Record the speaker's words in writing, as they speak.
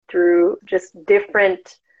through just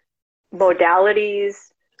different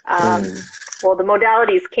modalities. Well, the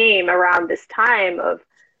modalities came around this time of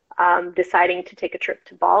deciding to take a trip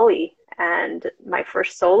to Bali, and my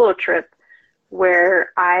first solo trip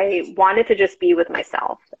where I wanted to just be with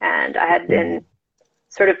myself. And I had been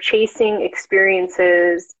sort of chasing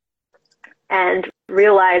experiences and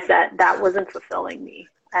realized that that wasn't fulfilling me.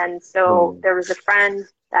 And so there was a friend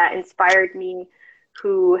that inspired me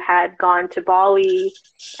who had gone to Bali,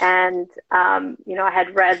 and I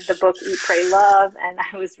had read the book Eat, Pray, Love, and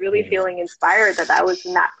I was really feeling inspired that I was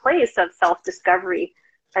in that place of self-discovery.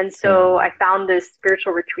 And so I found this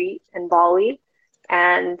spiritual retreat in Bali,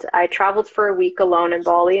 and I traveled for a week alone in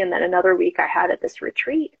Bali, and then another week I had at this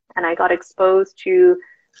retreat, and I got exposed to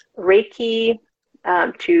Reiki,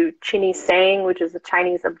 to Chini Sang, which is a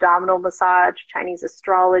Chinese abdominal massage, Chinese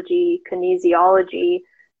astrology, kinesiology,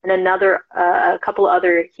 and a couple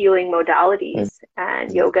other healing modalities,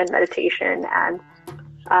 and yoga and meditation. And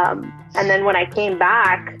then when I came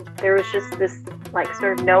back, there was just this like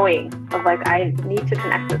sort of knowing of like, I need to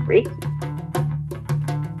connect with Reiki.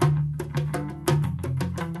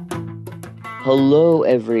 Hello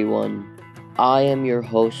everyone, I am your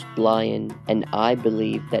host Lion, and I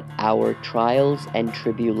believe that our trials and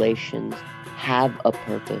tribulations have a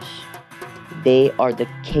purpose. They are the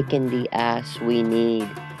kick in the ass we need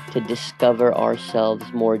to discover ourselves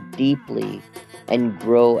more deeply and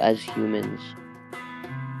grow as humans.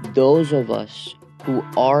 Those of us who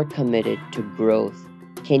are committed to growth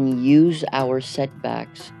can use our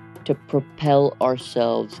setbacks to propel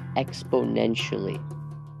ourselves exponentially.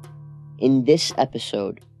 In this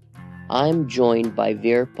episode, I'm joined by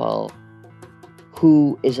Virpal,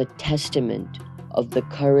 who is a testament of the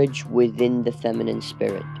courage within the feminine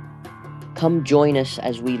spirit. Come join us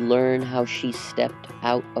as we learn how she stepped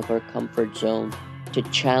out of her comfort zone to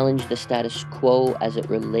challenge the status quo as it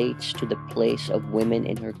relates to the place of women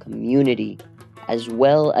in her community, as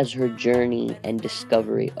well as her journey and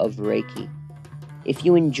discovery of Reiki. If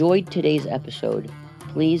you enjoyed today's episode,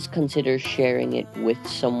 please consider sharing it with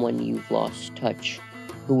someone you've lost touch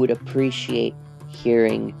who would appreciate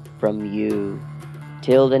hearing from you.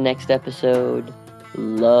 Till the next episode,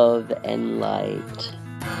 love and light.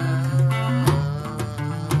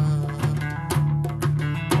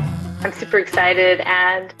 I'm super excited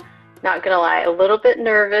and, not gonna lie, a little bit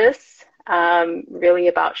nervous, really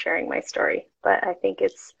about sharing my story. But I think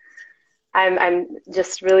I'm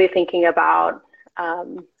just really thinking about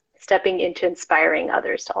stepping into inspiring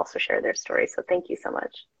others to also share their story. So thank you so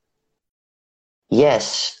much.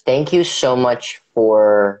 Yes, thank you so much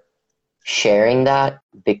for sharing that,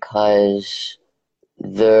 because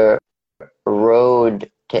the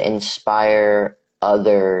road to inspire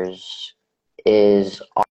others is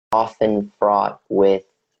often fraught with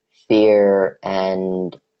fear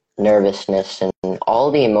and nervousness and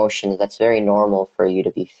all the emotions that's very normal for you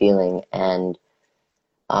to be feeling. And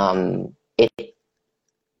it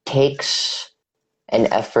takes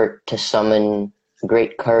an effort to summon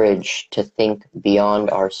great courage to think beyond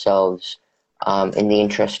ourselves in the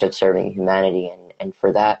interest of serving humanity. And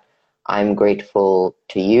for that, I'm grateful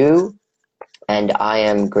to you, and I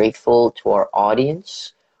am grateful to our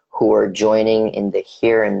audience who are joining in the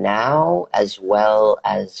here and now, as well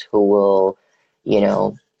as who will,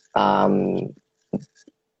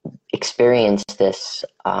 experience this,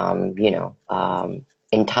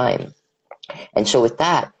 in time. And so with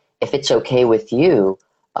that, if it's okay with you,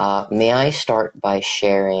 may I start by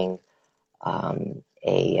sharing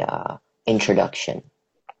a introduction?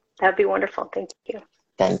 That'd be wonderful. Thank you.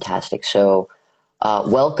 Fantastic. So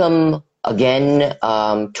welcome again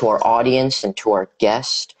to our audience and to our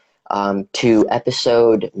guest to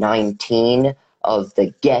episode 19 of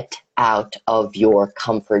the Get Out of Your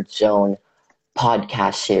Comfort Zone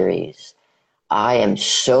podcast series. I am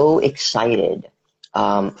so excited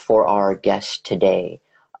for our guest today.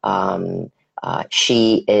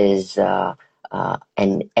 She is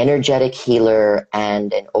an energetic healer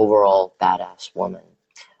and an overall badass woman.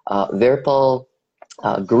 Virpal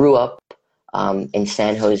grew up in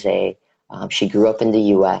San Jose. She grew up in the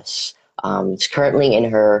U.S. Is currently in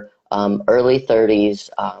her early 30s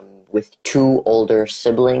with two older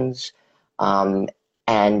siblings.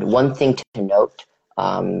 And one thing to note,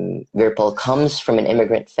 Virpal comes from an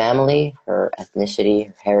immigrant family. Her ethnicity,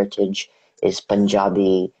 her heritage is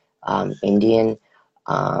Punjabi Indian.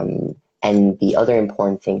 And the other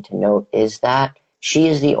important thing to note is that she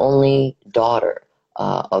is the only daughter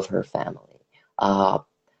of her family.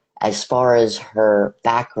 As far as her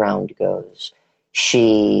background goes,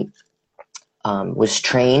 she was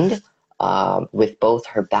trained with both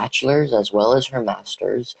her bachelor's as well as her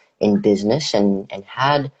master's in business, and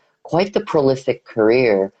had quite the prolific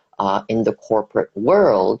career in the corporate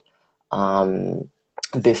world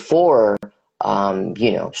before,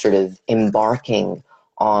 sort of embarking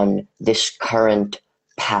on this current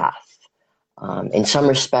path. In some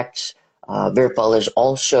respects, Virpal is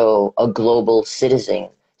also a global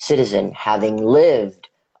citizen having lived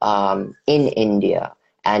in India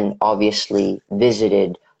and obviously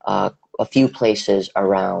visited a few places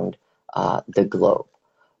around the globe.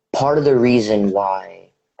 Part of the reason why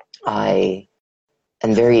I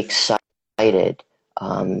am very excited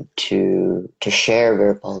to share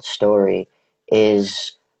Virpal's story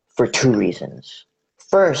is for two reasons.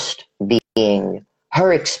 First, being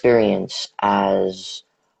her experience as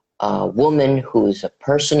a woman who is a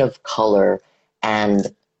person of color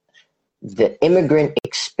and the immigrant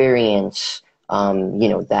experience,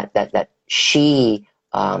 that she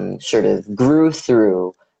sort of grew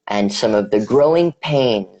through, and some of the growing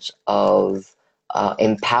pains of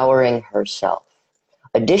empowering herself.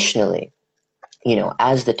 Additionally,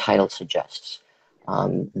 as the title suggests,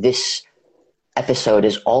 this episode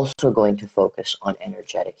is also going to focus on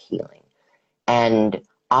energetic healing. And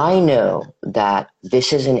I know that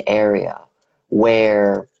this is an area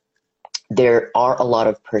where there are a lot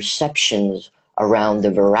of perceptions around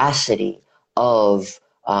the veracity of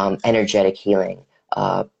energetic healing.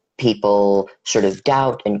 People sort of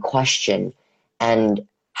doubt and question. And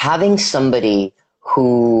having somebody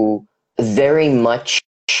who very much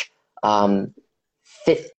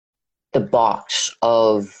fit the box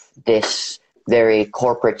of this very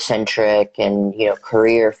corporate-centric and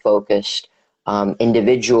career-focused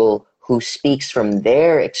individual who speaks from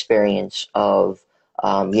their experience of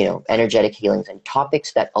energetic healings and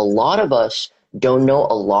topics that a lot of us don't know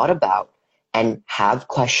a lot about and have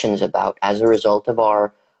questions about as a result of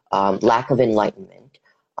our lack of enlightenment.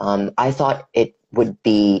 I thought it would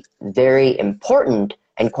be very important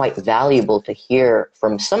and quite valuable to hear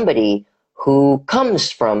from somebody who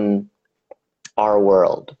comes from our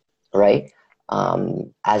world, right?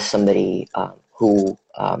 As somebody who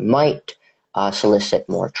might solicit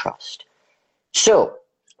more trust. So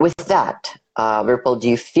with that, Virpal, do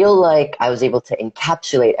you feel like I was able to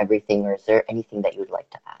encapsulate everything, or is there anything that you would like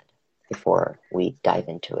to add before we dive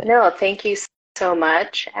into it? No, thank you so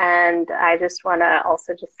much. And I just want to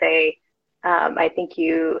also just say, I think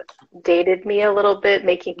you dated me a little bit,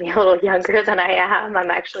 making me a little younger than I am. I'm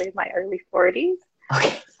actually in my early 40s.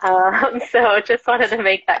 Okay. So just wanted to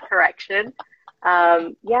make that correction.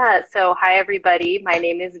 So hi everybody. My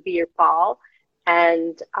name is Virpal,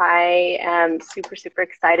 and I am super, super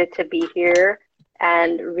excited to be here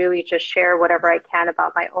and really just share whatever I can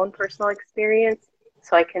about my own personal experience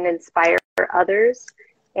so I can inspire others,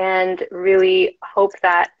 and really hope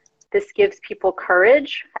that this gives people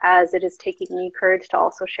courage, as it is taking me courage to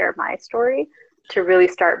also share my story, to really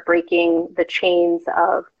start breaking the chains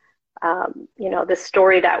of the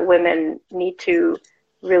story that women need to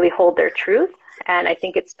really hold their truth. And I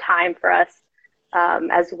think it's time for us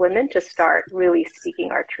as women to start really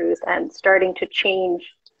speaking our truth and starting to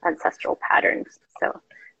change ancestral patterns. So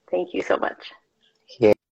thank you so much.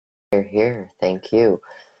 Here. Thank you.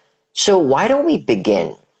 So why don't we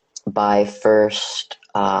begin by first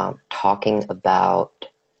talking about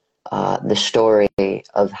the story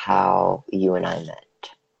of how you and I met.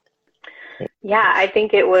 Yeah, I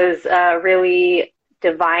think it was a really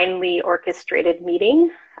divinely orchestrated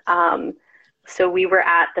meeting. So we were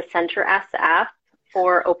at the Center SF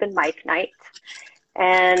for open mic night,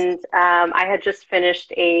 and I had just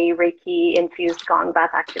finished a Reiki infused gong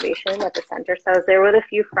bath activation at the center. So I was there with a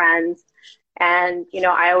few friends, and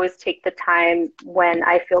I always take the time when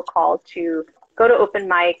I feel called to go to open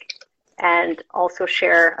mic and also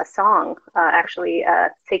share a song, actually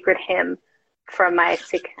a sacred hymn from my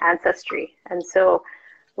Sikh ancestry. And so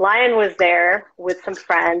Lion was there with some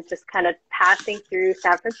friends, just kind of passing through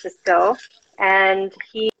San Francisco, and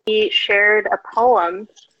he shared a poem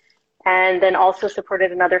and then also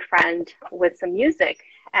supported another friend with some music.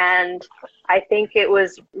 And I think it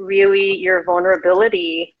was really your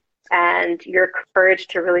vulnerability and your courage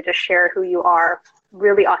to really just share who you are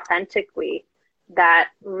really authentically that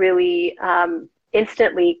really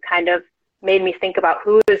instantly kind of made me think about,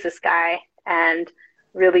 who is this guy? And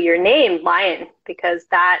really your name, Lion, because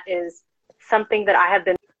that is something that I have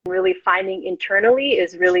been really finding internally,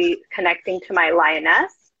 is really connecting to my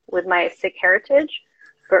lioness with my Sikh heritage,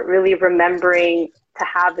 but really remembering to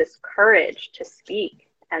have this courage to speak.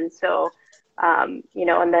 And so, and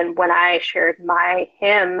then when I shared my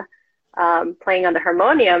hymn playing on the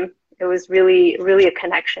harmonium, it was really, really a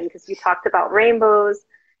connection, because you talked about rainbows.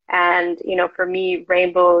 And, for me,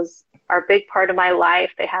 rainbows are a big part of my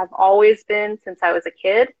life. They have always been since I was a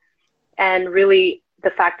kid. and really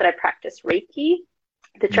the fact that I practice Reiki,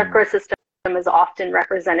 the chakra system is often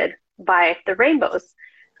represented by the rainbows,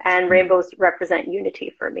 and rainbows represent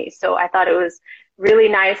unity for me. So I thought it was really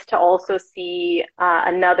nice to also see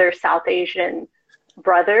another South Asian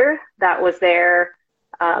brother that was there,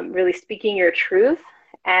 really speaking your truth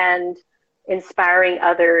and inspiring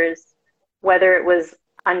others, whether it was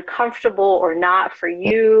uncomfortable or not for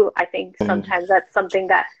you. I think sometimes that's something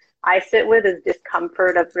that I sit with, is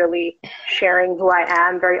discomfort of really sharing who I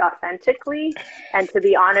am very authentically, and to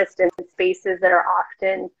be honest, in spaces that are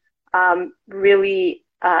often really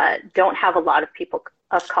don't have a lot of people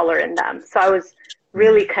of color in them. So I was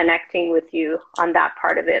really connecting with you on that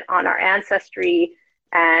part of it, on our ancestry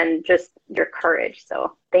and just your courage.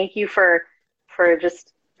 So thank you for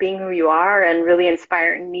just being who you are and really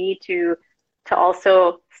inspiring me to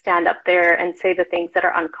also stand up there and say the things that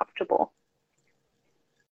are uncomfortable.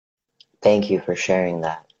 Thank you for sharing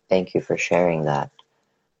that. Thank you for sharing that.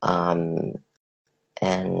 And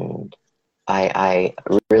I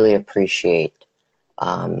really appreciate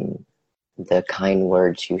the kind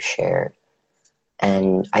words you shared.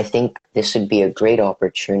 And I think this would be a great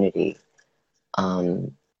opportunity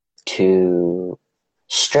to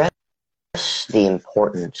stress the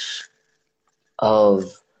importance of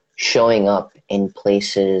showing up in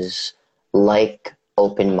places like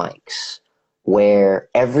open mics, where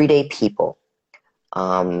everyday people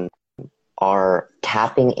are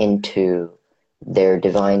tapping into their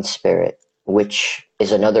divine spirit, which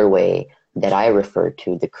is another way that I refer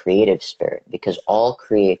to the creative spirit, because all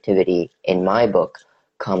creativity in my book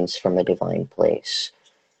comes from a divine place.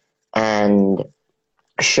 And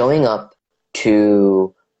showing up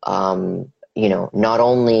to, not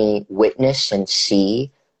only witness and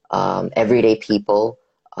see everyday people,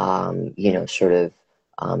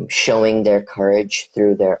 showing their courage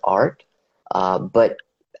through their art, but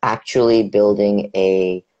actually building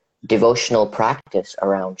a devotional practice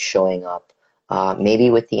around showing up, maybe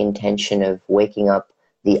with the intention of waking up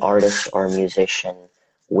the artist or musician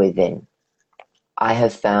within. I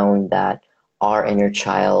have found that our inner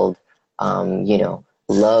child,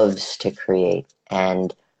 loves to create,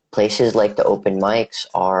 and places like the open mics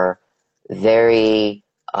are very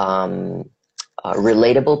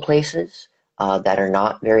relatable places that are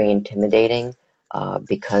not very intimidating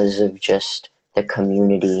because of just the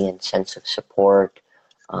community and sense of support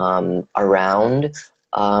around,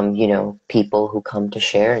 people who come to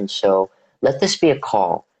share. And so let this be a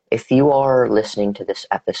call. If you are listening to this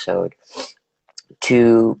episode,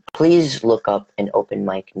 to please look up an open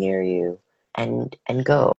mic near you and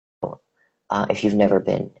go if you've never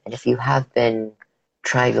been. And if you have been,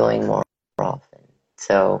 try going more often.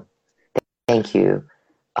 So thank you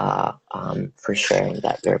for sharing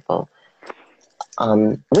that, Virpal.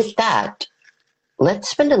 With that, let's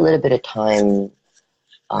spend a little bit of time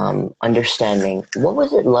understanding what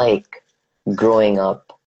was it like growing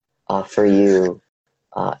up for you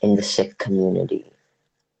in the Sikh community.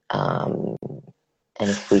 And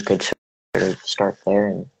if we could sort of start there,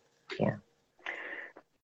 and yeah.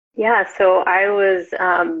 Yeah, so I was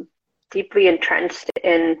deeply entrenched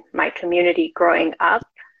in my community growing up,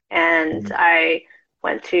 and I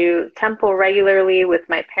went to temple regularly with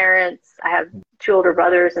my parents. I have two older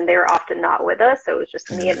brothers, and they were often not with us, so it was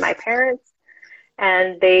just me and my parents.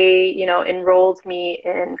 And they, enrolled me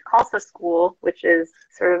in Khalsa school, which is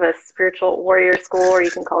sort of a spiritual warrior school, or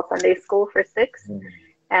you can call Sunday school for Sikhs.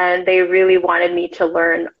 And they really wanted me to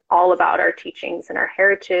learn all about our teachings and our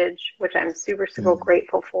heritage, which I'm super, super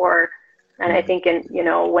grateful for. And I think,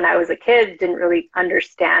 when I was a kid, didn't really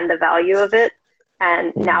understand the value of it.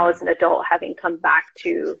 And now as an adult, having come back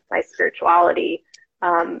to my spirituality,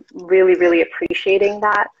 really, really appreciating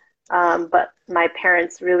that. But my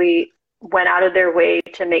parents really went out of their way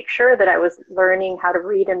to make sure that I was learning how to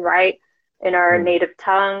read and write in our native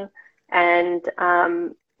tongue, and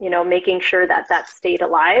making sure that that stayed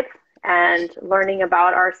alive, and learning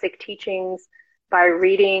about our Sikh teachings by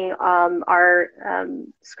reading our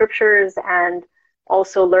scriptures, and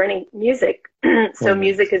also learning music. So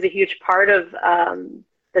music is a huge part of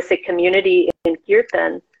the Sikh community in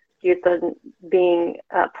Kirtan being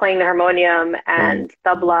playing the harmonium and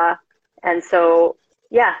tabla. And so,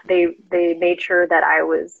 yeah, they made sure that I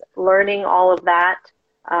was learning all of that.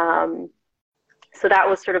 So that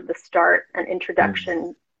was sort of the start and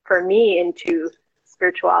introduction for me into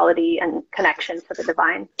spirituality and connection to the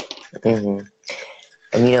divine. And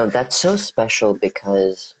that's so special,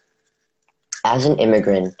 because as an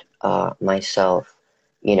immigrant myself,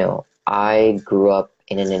 I grew up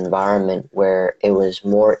in an environment where it was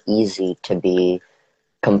more easy to be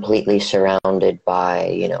completely surrounded by,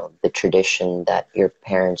 you know, the tradition that your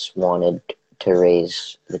parents wanted to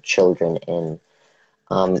raise the children in.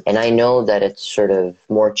 And I know that it's sort of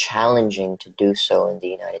more challenging to do so in the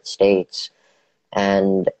United States.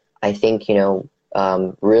 And I think, you know,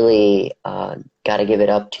 really got to give it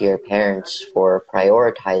up to your parents for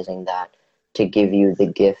prioritizing that, to give you the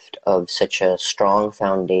gift of such a strong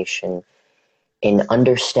foundation in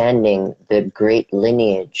understanding the great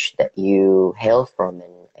lineage that you hail from,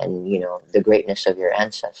 and you know, the greatness of your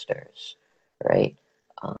ancestors, right?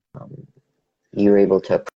 Um, you were able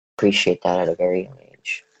to appreciate that at a very young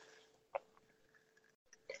age.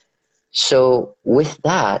 So with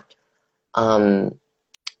that,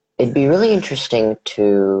 it'd be really interesting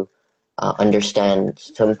to understand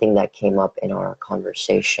something that came up in our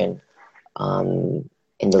conversation in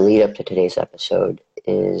the lead up to today's episode.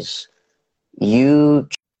 Is you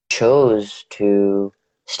chose to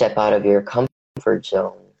step out of your comfort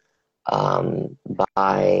zone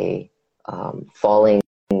by falling,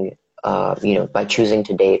 you know, by choosing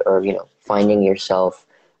to date, or, you know, finding yourself,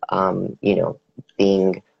 you know,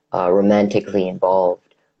 being romantically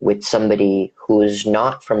involved with somebody who's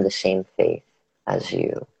not from the same faith as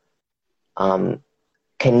you.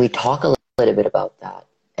 Can we talk a little bit about that,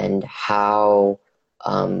 and how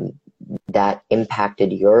that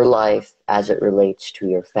impacted your life as it relates to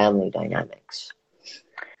your family dynamics?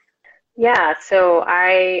 Yeah, so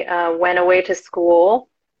I went away to school,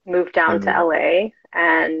 moved down to Mm-hmm. LA,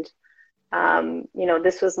 and you know,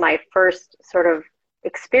 this was my first sort of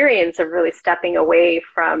experience of really stepping away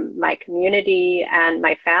from my community and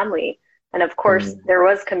my family. And of course, Mm-hmm. there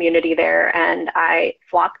was community there, and I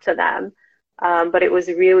flocked to them. But it was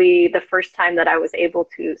really the first time that I was able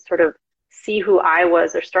to sort of see who I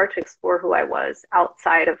was, or start to explore who I was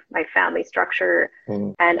outside of my family structure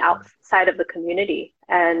Mm-hmm. and outside of the community.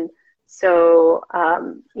 And so,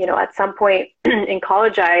 you know, at some point in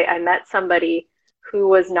college, I met somebody who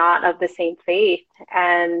was not of the same faith.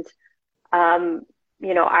 And,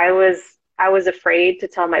 you know, I was afraid to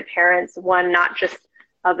tell my parents, one, not just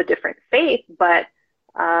of a different faith, but,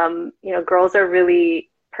 you know, girls are really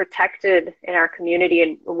protected in our community,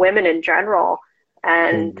 and women in general.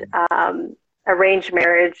 And arranged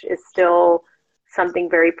marriage is still something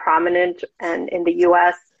very prominent, and in the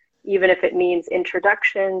US, even if it means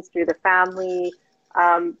introductions through the family.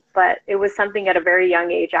 But it was something at a very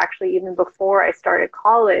young age, actually, even before I started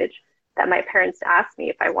college, that my parents asked me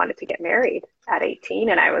if I wanted to get married at 18.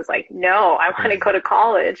 And I was like, no, I want to go to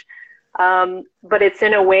college. But it's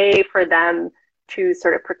in a way for them to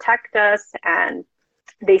sort of protect us, and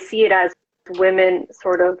they see it as women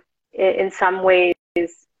sort of in some ways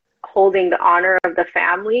holding the honor of the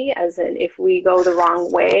family, as in if we go the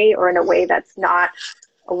wrong way, or in a way that's not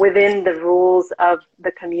within the rules of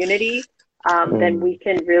the community, then we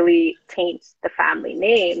can really taint the family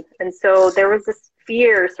name. And so there was this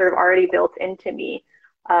fear sort of already built into me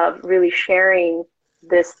of really sharing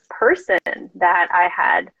this person that I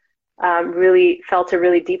had really felt a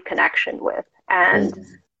really deep connection with. And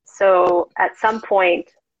so at some point,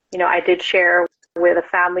 you know, I did share with a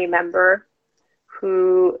family member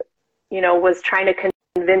who, you know, was trying to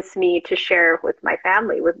convince me to share with my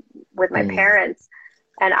family, with my parents.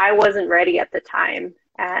 And I wasn't ready at the time.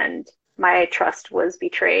 And my trust was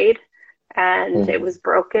betrayed, and it was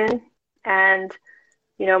broken. And,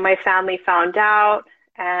 you know, my family found out,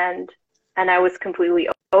 and I was completely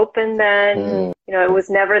open then. You know, it was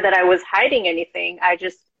never that I was hiding anything. I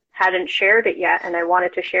just hadn't shared it yet, and I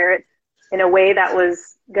wanted to share it in a way that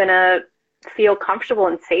was gonna feel comfortable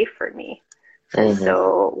and safe for me. And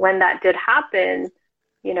so when that did happen,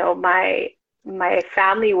 you know, my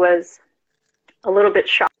family was a little bit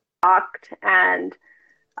shocked, and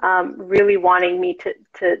really wanting me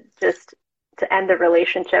to just to end the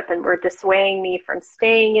relationship, and were dissuading me from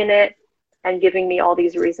staying in it, and giving me all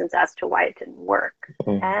these reasons as to why it didn't work.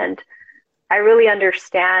 And I really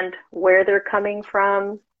understand where they're coming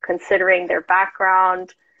from, considering their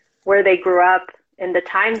background, where they grew up, in the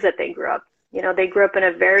times that they grew up. You know, they grew up in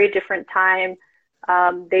a very different time.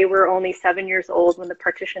 They were only 7 years old when the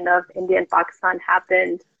partition of India and Pakistan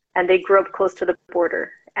happened, and they grew up close to the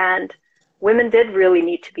border. And women did really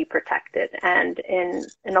need to be protected. And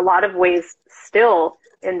in a lot of ways, still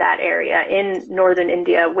in that area, in northern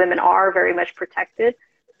India, women are very much protected,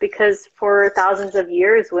 because for thousands of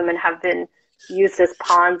years, women have been used as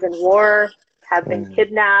pawns in war, have been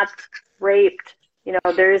kidnapped, raped. You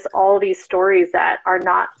know, there's all these stories that are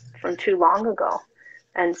not from too long ago.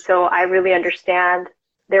 And so I really understand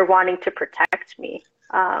they're wanting to protect me.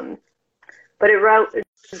 But it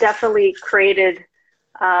definitely created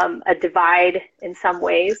a divide in some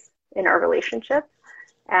ways in our relationship.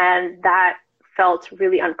 and that felt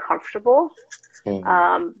really uncomfortable.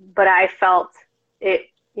 But I felt it,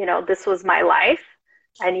 this was my life.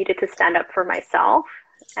 I needed to stand up for myself.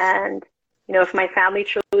 And, if my family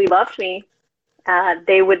truly loved me,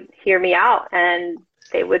 they would hear me out, and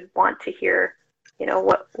they would want to hear,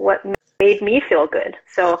 what made me feel good.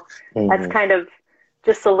 So that's kind of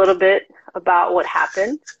just a little bit about what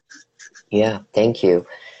happened. Yeah, thank you.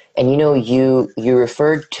 And you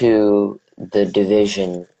referred to the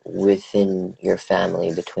division within your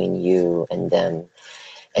family between you and them.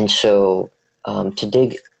 And so to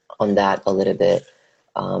dig on that a little bit,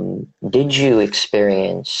 did you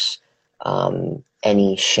experience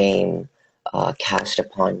any shame cast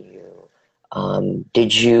upon you?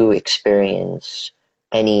 Did you experience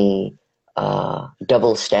any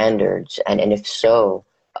double standards? And if so,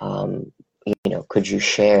 could you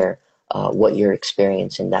share what your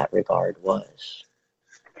experience in that regard was?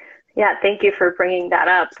 Yeah, thank you for bringing that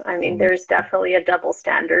up. I mean, there's definitely a double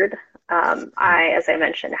standard. As I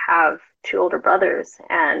mentioned, have two older brothers,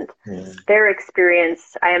 and their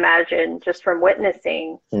experience, I imagine, just from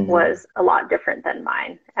witnessing, was a lot different than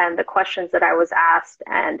mine. And the questions that I was asked,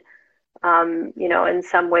 and in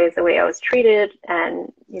some ways the way I was treated,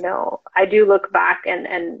 and I do look back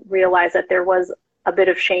and realize that there was a bit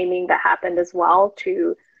of shaming that happened as well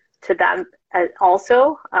to them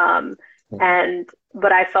also.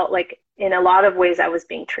 But I felt like in a lot of ways I was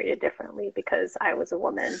being treated differently because I was a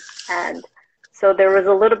woman. And so there was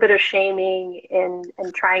a little bit of shaming in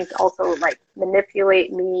trying to also like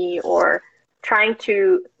manipulate me, or trying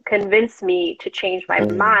to convince me to change my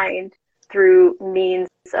mind through means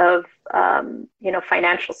of,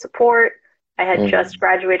 financial support. I had just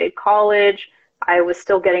graduated college. I was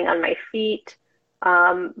still getting on my feet.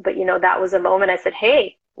 But, that was a moment I said,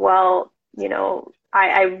 hey, well,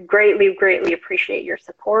 I greatly, greatly appreciate your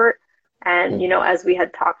support. And, as we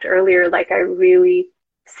had talked earlier, like I really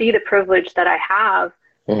see the privilege that I have,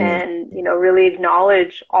 and, really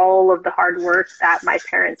acknowledge all of the hard work that my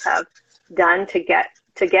parents have done to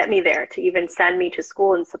get me there, to even send me to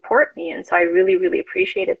school and support me. And so I really, really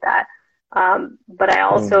appreciated that. But I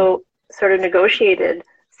also sort of negotiated,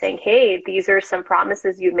 saying, hey, these are some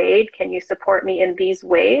promises you made. Can you support me in these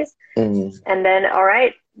ways? And then, all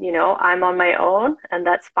right, I'm on my own, and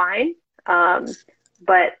that's fine.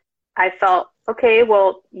 But I felt, okay,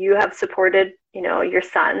 well, you have supported, your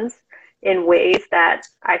sons in ways that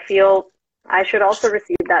I feel I should also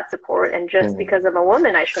receive that support. And just because I'm a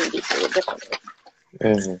woman, I shouldn't be treated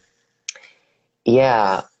differently.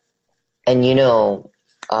 Yeah. And,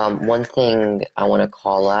 one thing I want to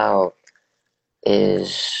call out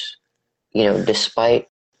is, despite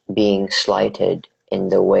being slighted in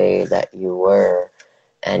the way that you were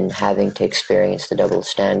and having to experience the double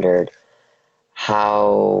standard,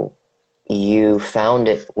 how you found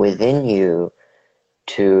it within you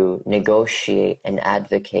to negotiate and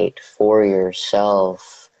advocate for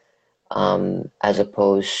yourself, as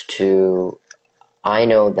opposed to, I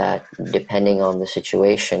know that depending on the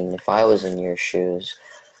situation, if I was in your shoes,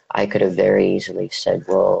 I could have very easily said,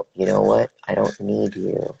 well, you know what, I don't need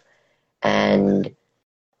you. And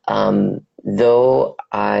though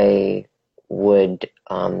I would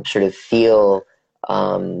sort of feel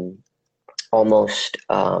almost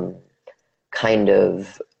kind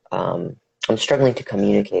of, I'm struggling to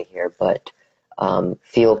communicate here, but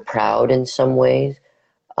feel proud in some ways,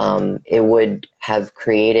 it would have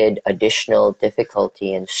created additional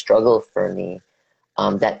difficulty and struggle for me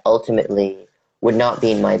that ultimately would not be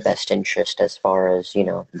in my best interest, as far as,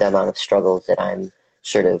 the amount of struggles that I'm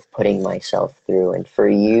sort of putting myself through. And for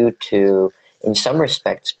you to, in some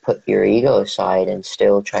respects, put your ego aside and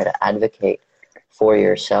still try to advocate for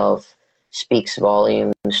yourself speaks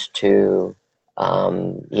volumes to,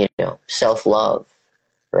 self-love,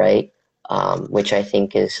 right? Which I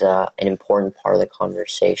think is an important part of the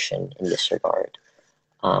conversation in this regard.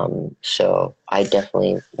 So I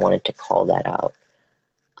definitely wanted to call that out.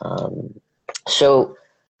 So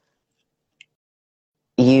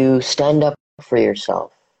you stand up for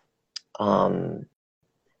yourself, and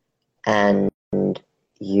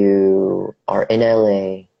you are in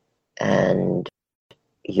LA, and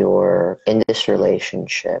you're in this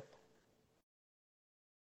relationship.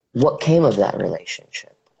 What came of that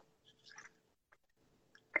relationship?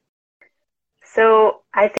 So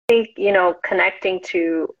I think, connecting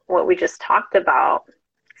to what we just talked about,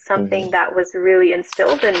 something that was really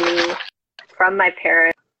instilled in me from my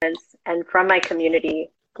parents and from my community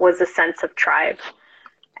was a sense of tribe.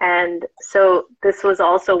 And so this was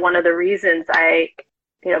also one of the reasons I,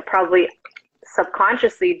 probably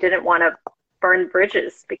subconsciously didn't want to burn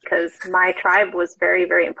bridges, because my tribe was very,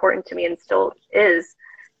 very important to me and still is.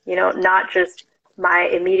 not just my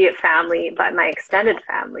immediate family, but my extended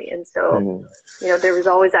family. And so, there was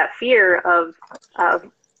always that fear of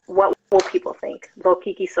what will people think?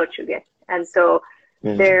 Dokiki sochuge. And so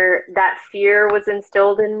that fear was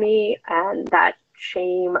instilled in me, and that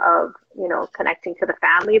shame of, connecting to the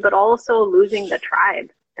family, but also losing the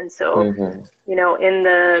tribe. And so, in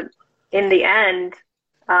the end,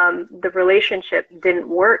 the relationship didn't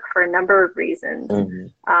work for a number of reasons.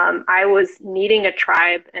 I was needing a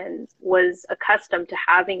tribe and was accustomed to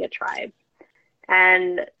having a tribe.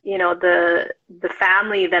 And, the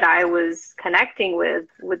family that I was connecting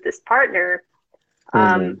with this partner,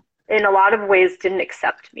 in a lot of ways didn't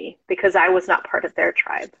accept me because I was not part of their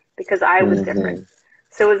tribe, because I was different.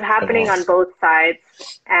 So it was happening on both sides.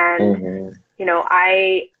 And,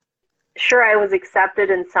 I was accepted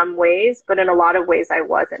in some ways, but in a lot of ways I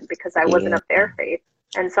wasn't, because I wasn't of their faith.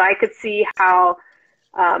 And so I could see how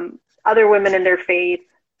other women in their faith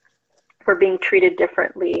were being treated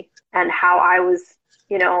differently, and how I was,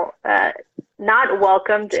 not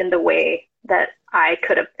welcomed in the way that I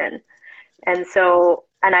could have been. And so,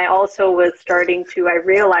 and I also was I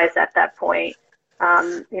realized at that point,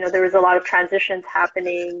 there was a lot of transitions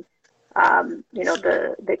happening.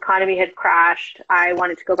 The economy had crashed. I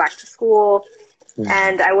wanted to go back to school,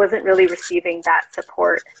 and I wasn't really receiving that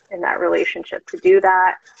support in that relationship to do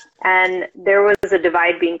that. And there was a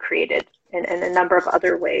divide being created in a number of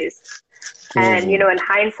other ways. And, in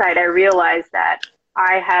hindsight, I realized that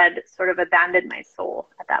I had sort of abandoned my soul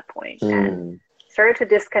at that point and started to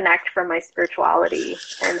disconnect from my spirituality.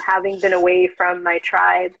 And having been away from my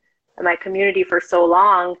tribe and my community for so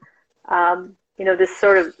long, this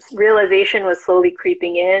sort of realization was slowly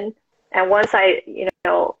creeping in. And once I,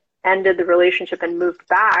 ended the relationship and moved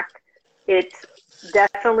back, I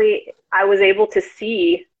was able to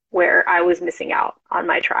see where I was missing out on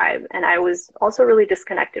my tribe. And I was also really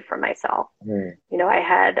disconnected from myself. I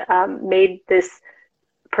had made this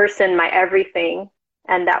person my everything,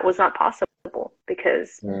 and that was not possible,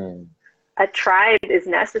 because a tribe is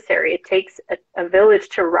necessary. It takes a village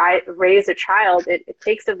to raise a child. It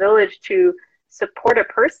takes a village to support a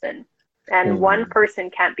person, and one person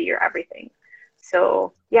can't be your everything.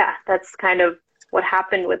 So yeah, that's kind of what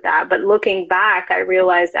happened with that. But looking back, I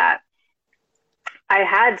realized that I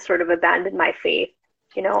had sort of abandoned my faith.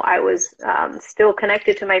 I was still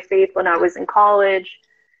connected to my faith when I was in college.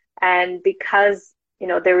 And because,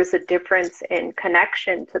 there was a difference in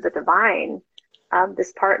connection to the divine,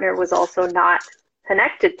 this partner was also not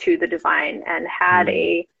connected to the divine, and had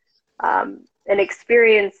an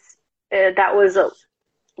experience that was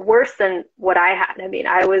worse than what I had. I mean,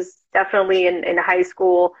 I was definitely in high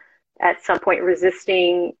school at some point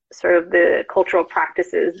resisting sort of the cultural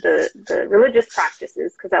practices, the religious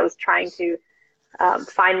practices, because I was trying to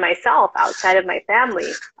find myself outside of my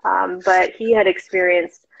family. But he had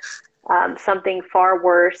experienced something far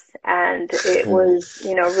worse, and it was,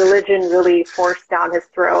 religion really forced down his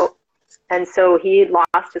throat. And so he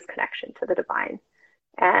lost his connection to the divine.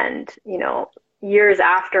 And, years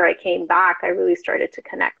after I came back, I really started to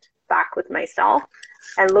connect back with myself,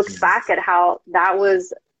 and looked back at how that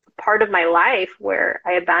was part of my life where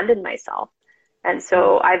I abandoned myself. And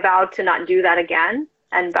so I vowed to not do that again,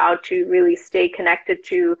 and vowed to really stay connected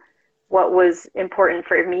to what was important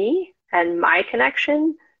for me and my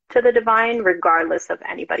connection to the divine, regardless of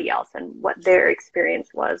anybody else and what their experience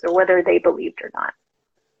was, or whether they believed or not.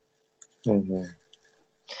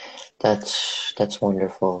 That's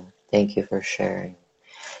wonderful. Thank you for sharing.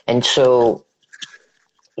 And so,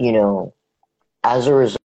 as a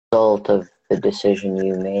result of the decision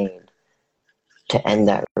you made to end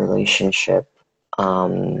that relationship,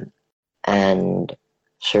 and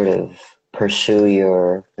sort of pursue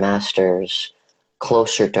your master's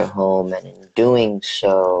closer to home, and in doing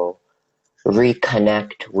so,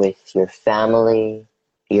 reconnect with your family,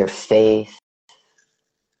 your faith,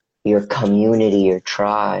 your community, your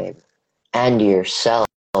tribe, and yourself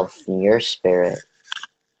and your spirit.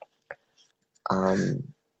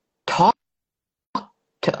 Talk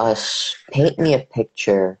to us, paint me a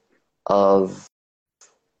picture of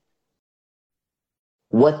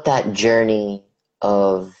what that journey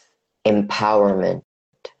of empowerment,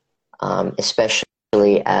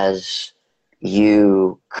 especially as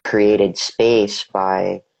you created space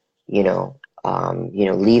by,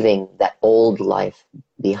 leaving that old life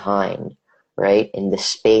behind, right? In the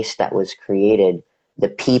space that was created, the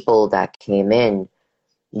people that came in,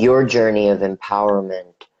 your journey of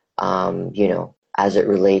empowerment, as it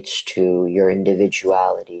relates to your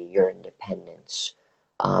individuality, your independence,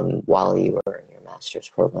 while you were in your master's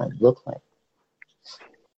program, look like?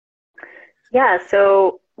 Yeah,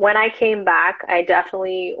 so when I came back, I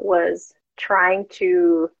definitely was trying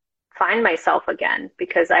to find myself again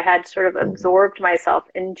because I had sort of absorbed myself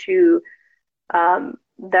into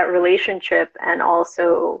that relationship and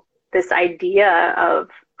also this idea of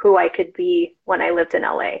who I could be when I lived in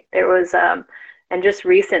LA. There was, and just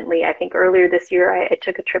recently, I think earlier this year, I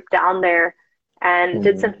took a trip down there and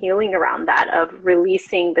did some healing around that of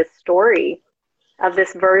releasing this story of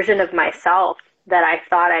this version of myself that I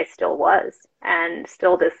thought I still was, and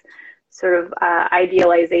still this sort of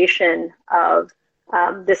idealization of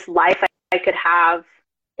this life I could have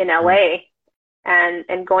in LA,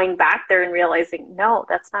 and going back there and realizing, no,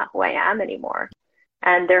 that's not who I am anymore.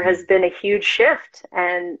 And there has been a huge shift.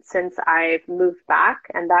 And since I've moved back,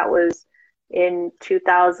 and that was in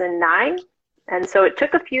 2009. And so it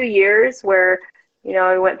took a few years where,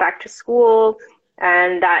 I went back to school,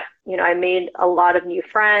 and that, I made a lot of new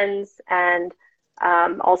friends, and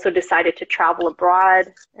also decided to travel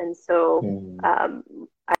abroad. And so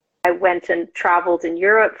I went and traveled in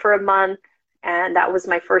Europe for a month. And that was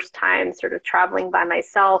my first time sort of traveling by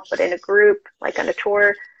myself, but in a group, like on a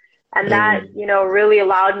tour. And that, really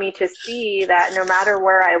allowed me to see that no matter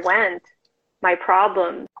where I went, my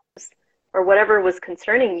problems or whatever was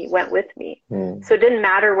concerning me went with me. So it didn't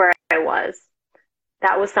matter where I was.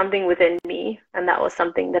 That was something within me, and that was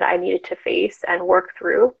something that I needed to face and work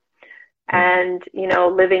through. And,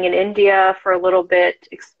 living in India for a little bit,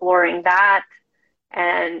 exploring that,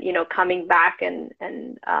 and, coming back and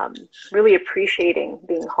really appreciating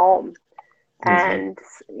being home. And,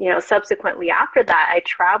 subsequently after that, I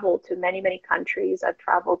traveled to many, many countries. I've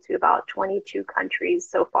traveled to about 22 countries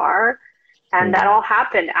so far. And that all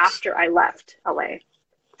happened after I left LA.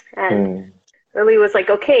 And really was like,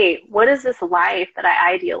 okay, what is this life that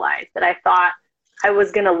I idealized, that I thought I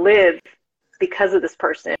was going to live because of this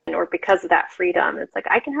person or because of that freedom? It's like,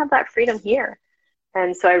 I can have that freedom here.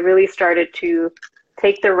 And so I really started to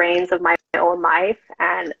take the reins of my own life.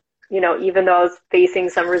 And, even though I was facing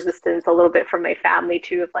some resistance a little bit from my family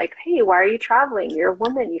too, of like, hey, why are you traveling? You're a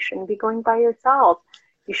woman. You shouldn't be going by yourself.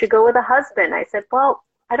 You should go with a husband. I said, well,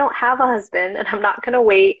 I don't have a husband, and I'm not going to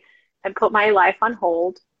wait and put my life on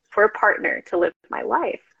hold for a partner to live my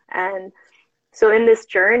life. And so in this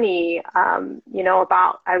journey,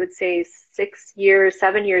 about, I would say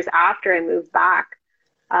 7 years after I moved back,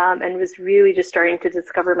 and was really just starting to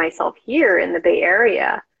discover myself here in the Bay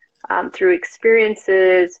Area, through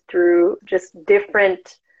experiences, through just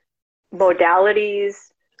different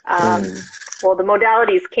modalities. Well, the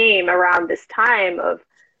modalities came around this time of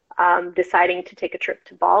deciding to take a trip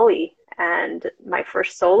to Bali, and my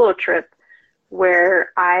first solo trip,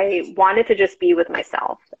 where I wanted to just be with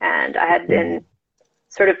myself. And I had been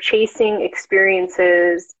sort of chasing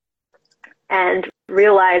experiences and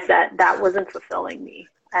realized that that wasn't fulfilling me.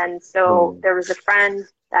 And so there was a friend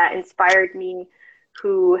that inspired me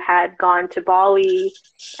who had gone to Bali,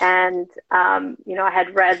 and, I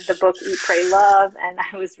had read the book Eat, Pray, Love, and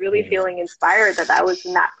I was really feeling inspired that I was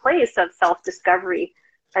in that place of self-discovery.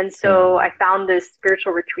 And so I found this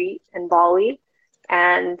spiritual retreat in Bali,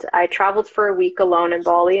 and I traveled for a week alone in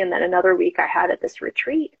Bali, and then another week I had at this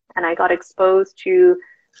retreat, and I got exposed to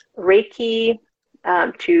Reiki,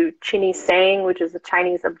 to Chini Sang, which is a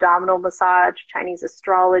Chinese abdominal massage, Chinese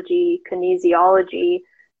astrology, kinesiology,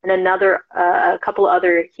 and a couple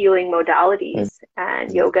other healing modalities,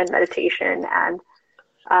 and yoga and meditation. And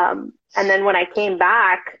then when I came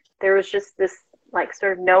back, there was just this like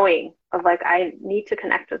sort of knowing of like, I need to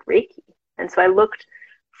connect with Reiki. And so I looked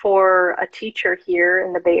for a teacher here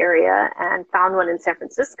in the Bay Area and found one in San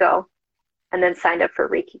Francisco, and then signed up for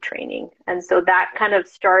Reiki training. And so that kind of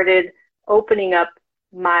started opening up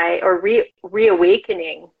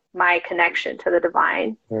reawakening my connection to the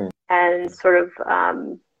divine, and sort of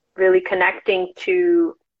really connecting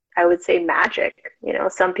to, I would say, magic.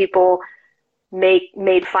 Some people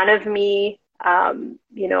made fun of me,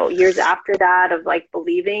 years after that, of like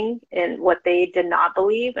believing in what they did not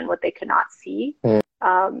believe and what they could not see.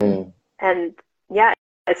 And yeah,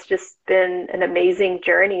 it's just been an amazing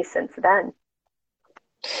journey since then.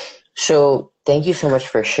 So thank you so much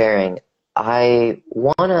for sharing. I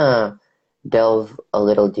want to delve a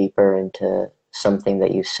little deeper into something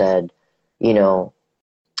that you said.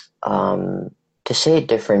 To say it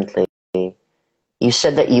differently, you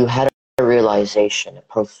said that you had a realization, a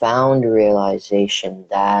profound realization,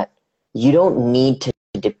 that you don't need to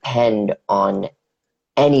depend on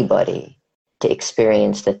anybody to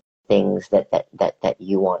experience the things that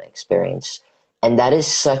you want to experience. And that is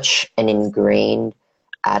such an ingrained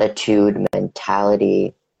attitude,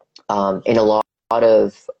 mentality, in a lot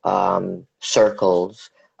of circles,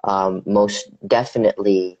 most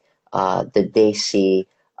definitely the Desi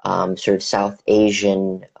sort of South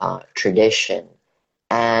Asian tradition.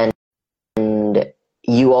 And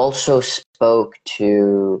you also spoke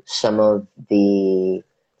to some of the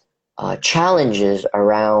challenges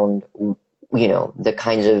around, the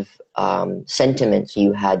kinds of sentiments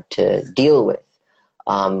you had to deal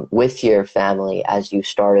with your family as you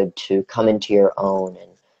started to come into your own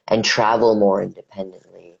and travel more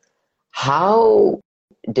independently. How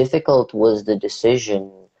difficult was the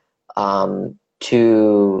decision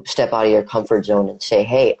to step out of your comfort zone and say,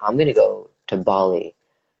 hey, I'm going to go to Bali,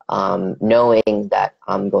 knowing that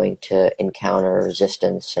I'm going to encounter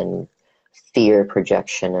resistance and fear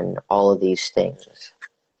projection and all of these things?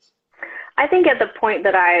 I think at the point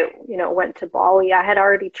that I, went to Bali, I had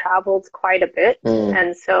already traveled quite a bit.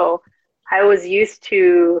 And so I was used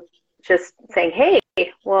to just saying, hey,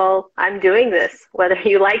 well, I'm doing this, whether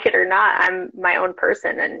you like it or not. I'm my own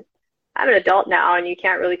person and I'm an adult now and you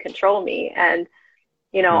can't really control me. And,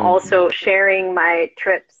 also sharing my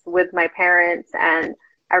trips with my parents. And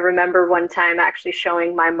I remember one time actually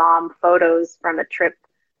showing my mom photos from a trip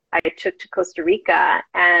I took to Costa Rica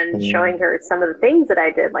and showing her some of the things that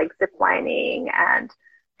I did, like zip lining and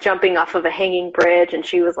jumping off of a hanging bridge. And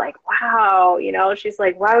she was like, wow, she's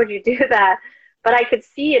like, why would you do that? But I could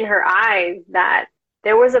see in her eyes that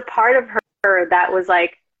there was a part of her that was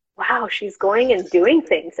like, wow, she's going and doing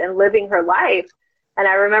things and living her life. And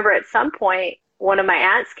I remember at some point, one of my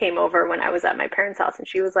aunts came over when I was at my parents' house and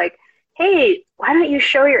she was like, hey, why don't you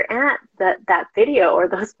show your aunt that video or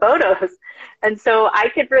those photos? And so I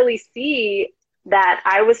could really see that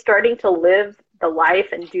I was starting to live the life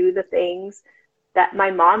and do the things that my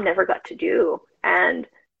mom never got to do and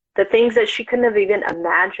the things that she couldn't have even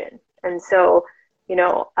imagined. And so,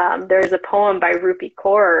 there's a poem by Rupi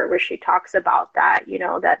Kaur where she talks about that,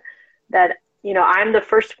 that I'm the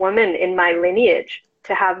first woman in my lineage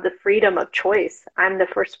to have the freedom of choice. I'm the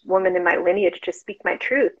first woman in my lineage to speak my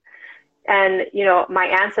truth. And, my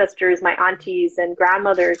ancestors, my aunties and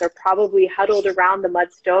grandmothers are probably huddled around the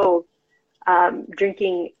mud stove,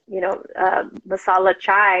 drinking, masala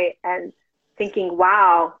chai and thinking,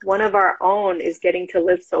 wow, one of our own is getting to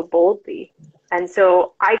live so boldly. And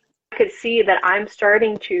so I could see that I'm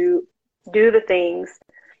starting to do the things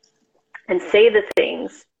and say the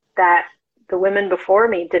things that the women before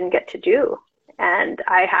me didn't get to do. And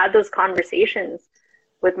I had those conversations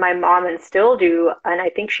with my mom and still do. And I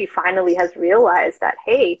think she finally has realized that,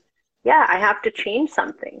 hey, yeah, I have to change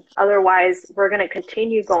something. Otherwise, we're going to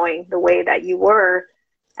continue going the way that you were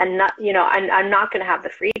and not, I'm not going to have the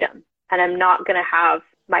freedom and I'm not going to have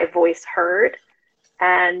my voice heard.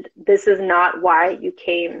 And this is not why you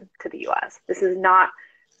came to the US. This is not,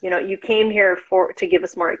 you came here to give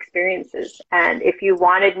us more experiences. And if you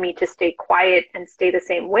wanted me to stay quiet and stay the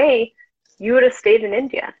same way, you would have stayed in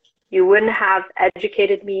India. You wouldn't have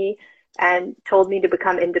educated me and told me to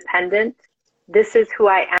become independent. This is who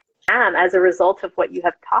I am as a result of what you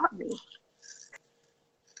have taught me.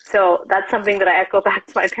 So that's something that I echo back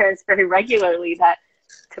to my parents very regularly, that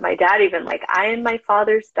to my dad even, like, I am my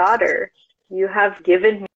father's daughter. You have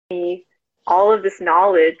given me all of this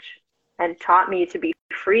knowledge and taught me to be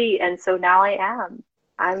free. And so now I am.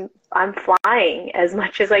 I'm flying as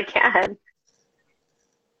much as I can.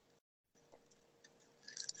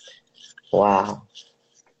 Wow.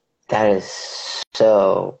 That is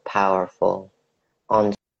so powerful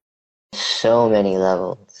on so many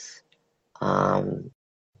levels.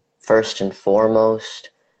 First and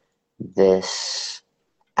foremost, this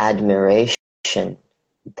admiration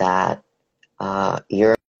that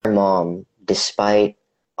your mom, despite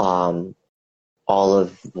all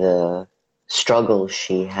of the struggles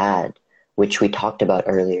she had, which we talked about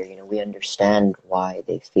earlier, we understand why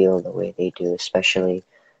they feel the way they do, especially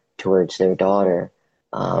towards their daughter.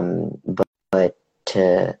 But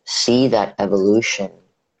to see that evolution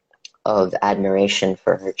of admiration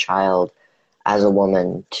for her child as a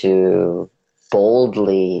woman to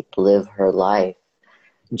boldly live her life,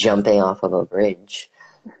 jumping off of a bridge,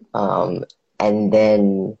 and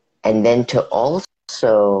then to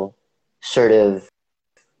also sort of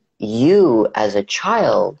you as a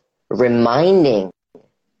child reminding,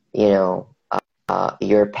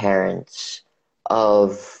 your parents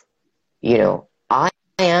of, I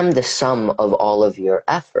am the sum of all of your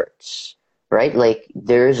efforts, right? Like,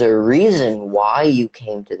 there's a reason why you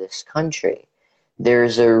came to this country.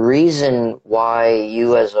 There's a reason why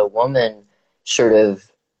you as a woman sort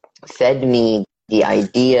of fed me the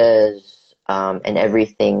ideas and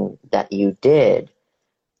everything that you did.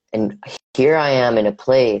 And here I am in a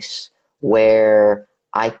place where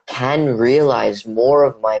I can realize more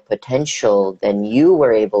of my potential than you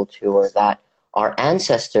were able to, or that our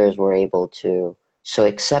ancestors were able to. So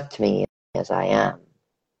accept me as I am.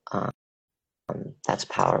 Um, that's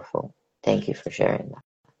powerful. Thank you for sharing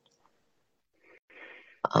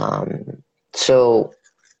that. So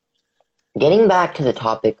getting back to the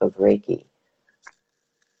topic of Reiki,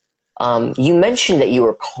 you mentioned that you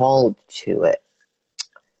were called to it.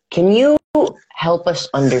 Can you help us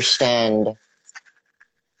understand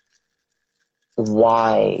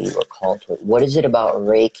why you were called to it? What is it about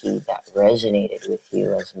Reiki that resonated with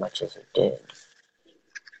you as much as it did?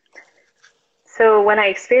 So when I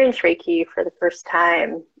experienced Reiki for the first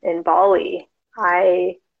time in Bali,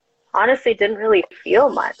 I honestly didn't really feel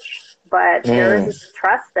much, but there was this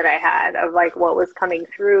trust that I had of like what was coming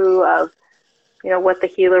through, of what the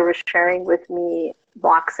healer was sharing with me,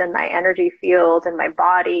 blocks in my energy field and my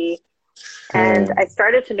body. And I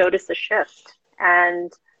started to notice a shift.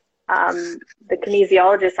 And the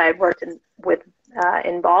kinesiologist I had worked with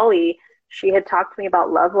in Bali, she had talked to me about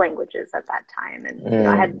love languages at that time. And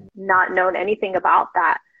I had not known anything about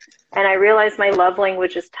that. And I realized my love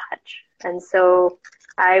language is touch. And so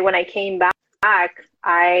when I came back,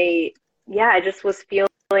 I just was feeling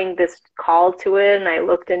this call to it, and I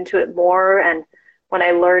looked into it more. And when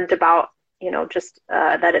I learned about, just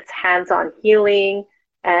that it's hands-on healing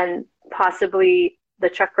and possibly the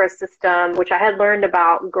chakra system, which I had learned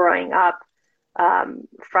about growing up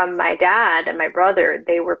from my dad and my brother.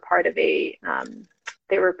 They were part of a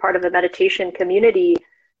meditation community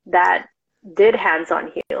that did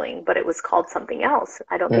hands-on healing, but it was called something else.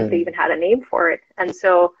 I don't think they even had a name for it. And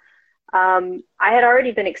so I had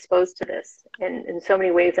already been exposed to this in so many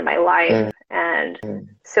ways in my life. And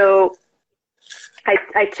so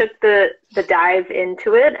I took the dive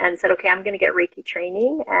into it and said, okay, I'm going to get Reiki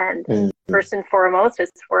training. And first and foremost,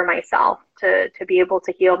 it's for myself to be able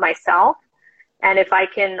to heal myself. And if I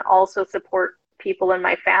can also support people in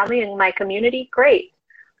my family and my community, great.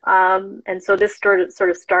 And so this sort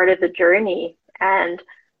of started the journey. And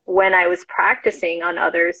when I was practicing on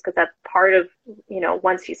others, because that's part of,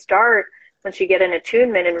 once you get an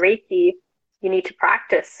attunement in Reiki, you need to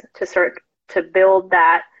practice to build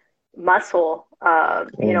that muscle,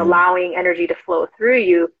 allowing energy to flow through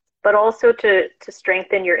you, but also to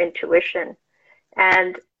strengthen your intuition.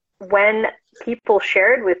 And when people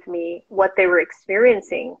shared with me what they were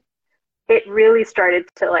experiencing, it really started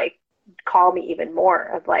to like call me even more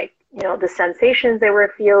of like, the sensations they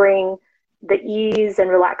were feeling, the ease and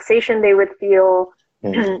relaxation they would feel,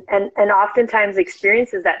 and oftentimes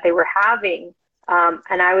experiences that they were having.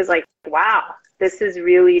 And I was like, wow, this is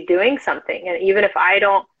really doing something. And even if I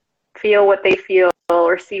don't feel what they feel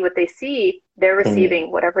or see what they see, they're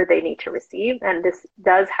receiving whatever they need to receive. And this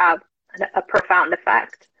does have a profound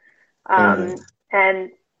effect. And,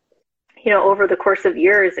 over the course of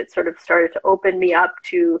years, it sort of started to open me up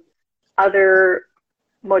to other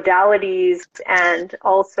modalities, and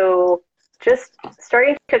also just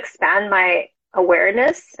starting to expand my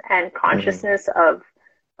awareness and consciousness of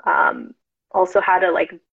also how to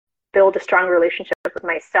like build a strong relationship with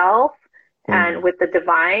myself and with the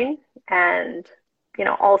divine, and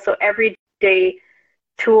also everyday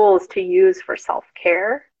tools to use for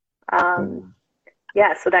self-care.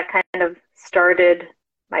 So that kind of started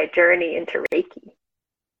my journey into Reiki.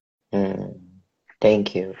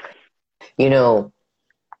 Thank you.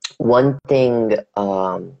 One thing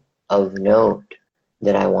of note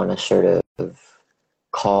that I want to sort of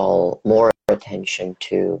call more attention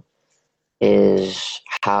to is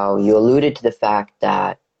how you alluded to the fact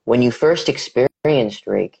that when you first experienced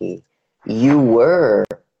Reiki, you were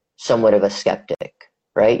somewhat of a skeptic,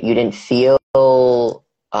 right? You didn't feel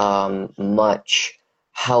much.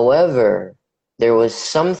 However, there was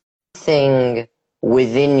something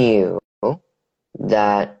within you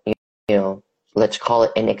that, let's call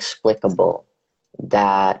it inexplicable,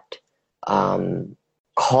 that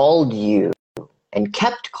called you and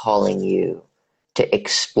kept calling you to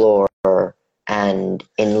explore and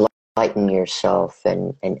enlighten yourself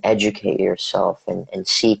and educate yourself and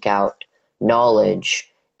seek out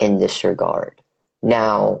knowledge in this regard.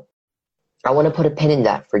 Now, I want to put a pin in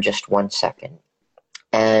that for just 1 second.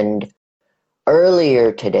 And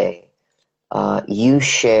earlier today, you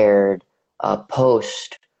shared a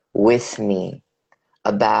post with me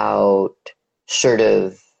about sort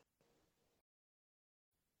of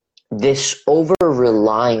this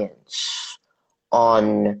over-reliance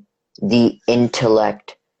on the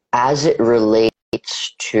intellect as it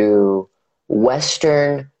relates to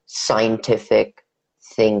Western scientific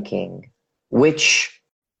thinking, which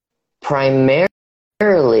primarily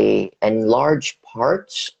and large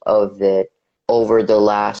parts of it over the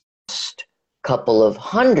last couple of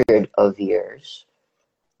hundred of years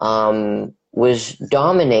was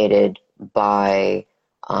dominated by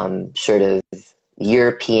sort of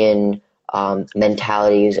European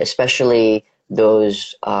mentalities, especially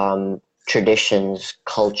those traditions,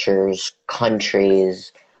 cultures,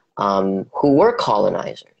 countries who were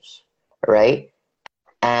colonizers, right?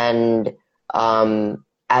 And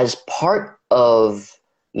as part of,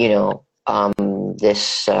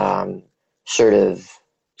 this sort of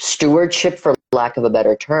stewardship, for lack of a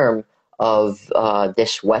better term, of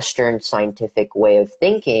this Western scientific way of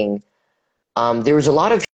thinking, there was a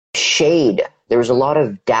lot of shade, there was a lot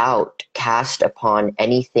of doubt cast upon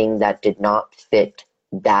anything that did not fit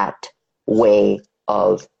that way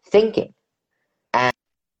of thinking.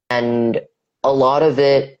 And a lot of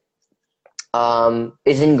it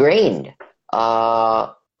is ingrained,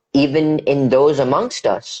 even in those amongst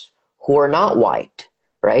us who are not white,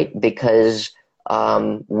 right? Because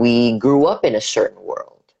we grew up in a certain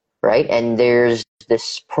world, right? And there's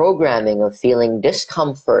this programming of feeling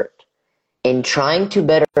discomfort in trying to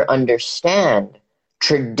better understand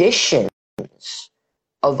traditions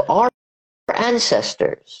of our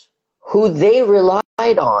ancestors, who they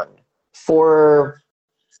relied on for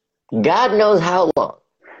God knows how long,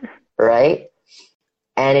 right?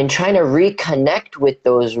 And in trying to reconnect with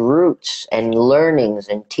those roots and learnings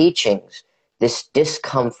and teachings, this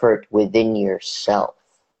discomfort within yourself,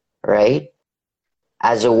 right?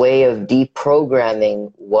 As a way of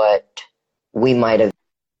deprogramming what we might have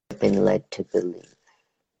been led to believe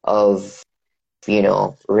of,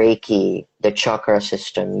 Reiki, the chakra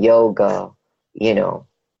system, yoga,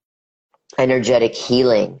 energetic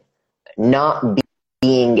healing, not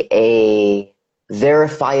being a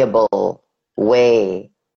verifiable way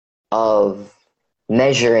of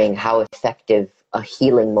measuring how effective a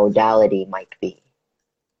healing modality might be.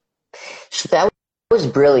 So that was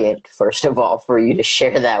brilliant, first of all, for you to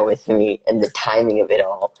share that with me and the timing of it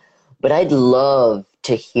all. But I'd love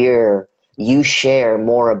to hear you share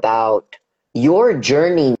more about your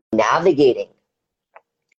journey navigating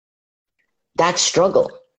that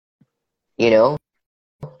struggle,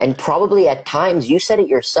 and probably at times, you said it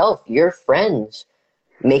yourself, your friends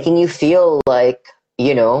making you feel like,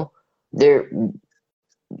 they're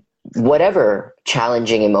whatever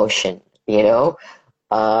challenging emotion, and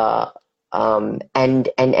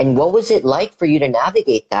what was it like for you to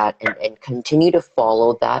navigate that and continue to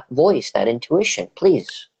follow that voice, that intuition?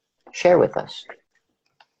 Please share with us.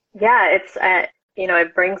 Yeah, it's,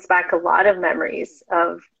 it brings back a lot of memories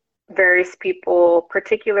of various people,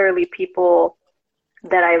 particularly people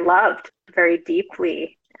that I loved very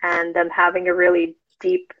deeply, and them having a really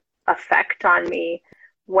deep effect on me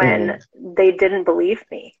when they didn't believe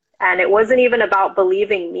me. And it wasn't even about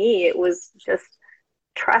believing me, it was just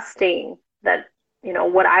trusting that,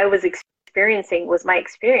 what I was experiencing was my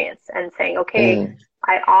experience, and saying, okay,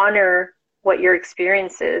 I honor what your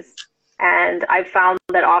experience is. And I've found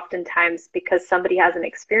that oftentimes, because somebody hasn't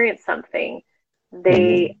experienced something,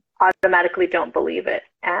 they automatically don't believe it.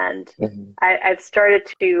 And I've started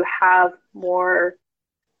to have more,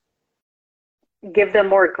 give them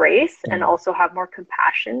more grace, and also have more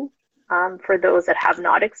compassion for those that have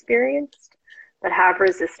not experienced, that have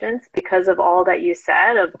resistance because of all that you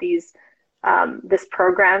said of these, this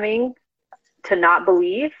programming to not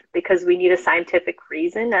believe, because we need a scientific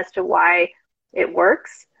reason as to why it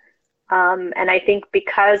works. And I think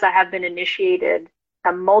because I have been initiated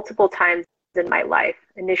multiple times in my life,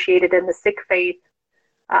 initiated in the Sikh faith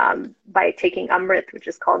by taking Amrit, which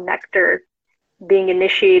is called nectar, being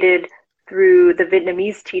initiated through the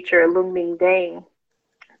Vietnamese teacher Lung Minh Dang,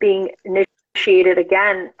 being initiated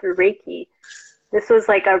again through Reiki. This was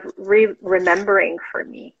like a remembering for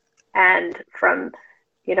me. And from,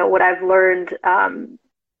 what I've learned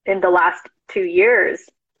in the last 2 years,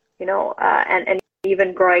 and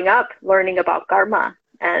even growing up, learning about karma,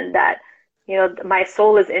 and that, my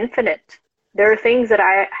soul is infinite. There are things that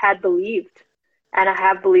I had believed, and I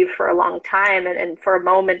have believed for a long time, and for a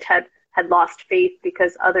moment had lost faith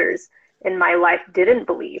because others in my life didn't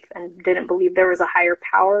believe, and didn't believe there was a higher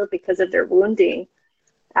power because of their wounding.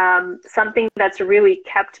 Something that's really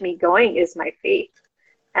kept me going is my faith,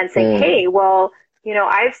 and saying, hey, well,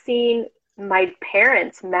 I've seen my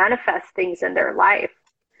parents manifest things in their life,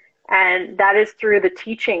 and that is through the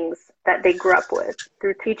teachings that they grew up with,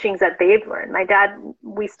 through teachings that they've learned. My dad,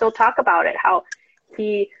 we still talk about it, how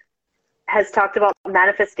he has talked about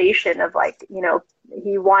manifestation of, like,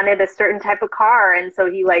 he wanted a certain type of car, and so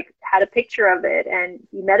he had a picture of it, and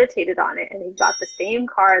he meditated on it, and he got the same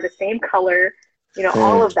car, the same color,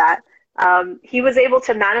 all of that. He was able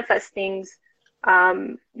to manifest things,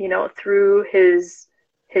 through his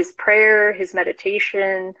prayer, his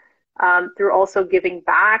meditation, through also giving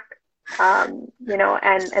back, You know,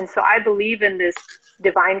 and so I believe in this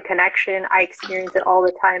divine connection. I experience it all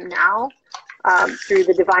the time now, through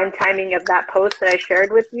the divine timing of that post that I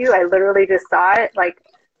shared with you. I literally just saw it like,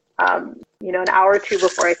 you know, an hour or two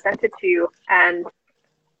before I sent it to you. And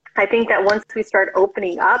I think that once we start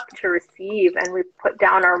opening up to receive and we put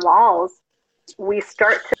down our walls, we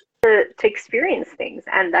start to experience things.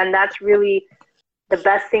 And that's really the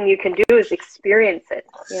best thing you can do, is experience it.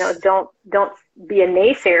 You know, don't be a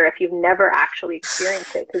naysayer if you've never actually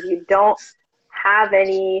experienced it, because you don't have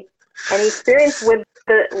any experience with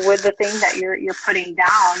the thing that you're putting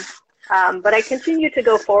down. But I continued to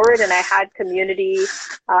go forward, and I had community.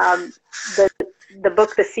 The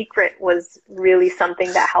book The Secret was really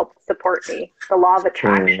something that helped support me. The law of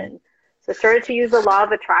attraction. So I started to use the law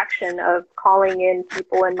of attraction, of calling in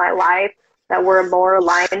people in my life that were more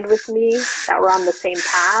aligned with me, that were on the same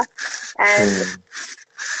path. And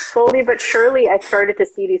slowly but surely, I started to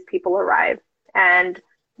see these people arrive. And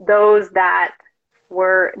those that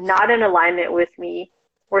were not in alignment with me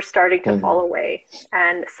were starting to fall away.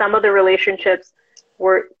 And some of the relationships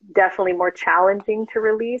were definitely more challenging to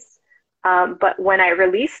release. But when I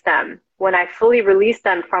released them, when I fully released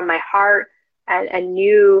them from my heart, and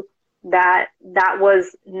knew that that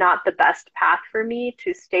was not the best path for me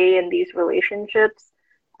to stay in these relationships,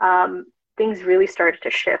 things really started to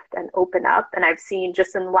shift and open up. And I've seen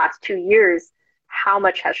just in the last 2 years how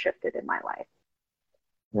much has shifted in my life.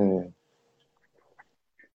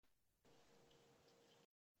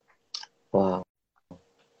 Wow.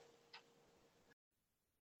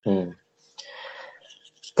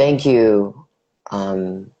 Thank you.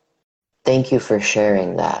 Thank you for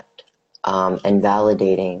sharing that, and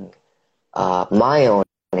validating my own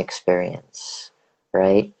experience,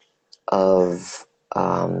 right, of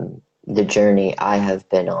the journey I have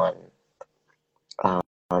been on,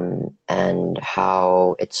 and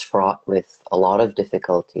how it's fraught with a lot of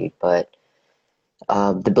difficulty, but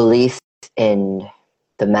the belief in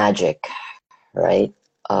the magic, right,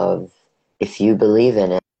 of if you believe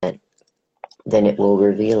in it, then it will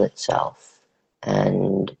reveal itself,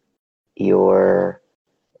 and your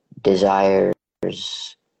desires,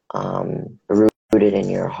 rooted in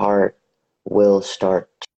your heart, will start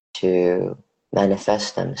to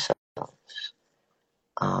manifest themselves.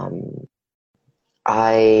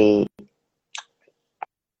 I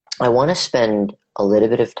want to spend a little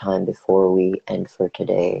bit of time before we end for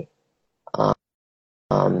today,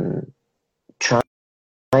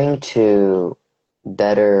 trying to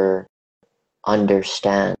better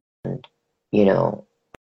understand, you know,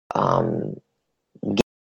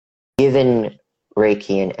 given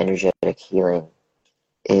Reiki and energetic healing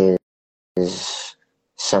is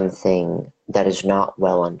something that is not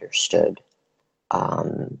well understood,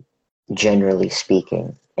 generally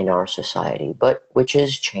speaking, in our society, but which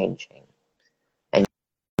is changing, and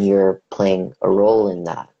you're playing a role in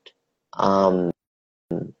that.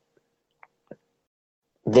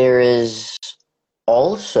 There is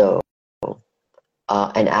also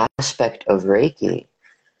an aspect of Reiki,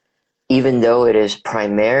 even though it is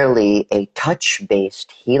primarily a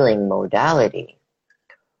touch-based healing modality,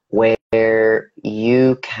 where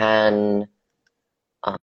you can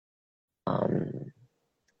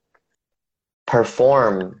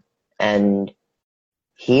perform and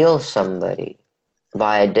heal somebody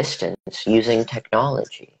via distance using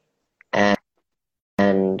technology.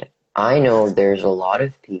 And I know there's a lot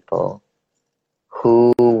of people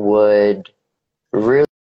who would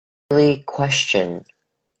really question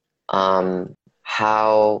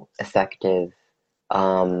how effective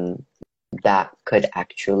that could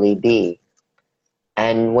actually be.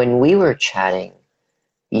 And when we were chatting,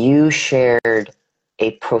 you shared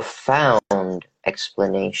a profound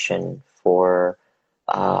explanation for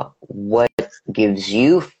what gives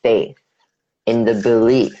you faith in the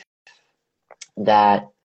belief that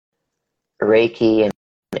Reiki and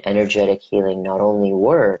energetic healing not only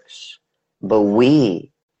works, but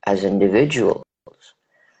we as individuals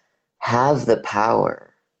have the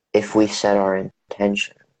power, if we set our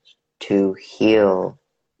intentions, to heal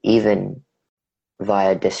even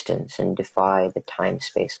via distance and defy the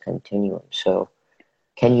time-space continuum. So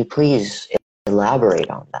can you please elaborate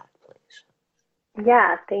on that, please?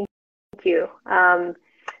 Yeah, thank you.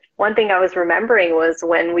 One thing I was remembering was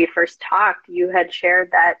when we first talked, you had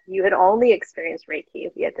shared that you had only experienced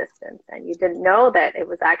Reiki via distance, and you didn't know that it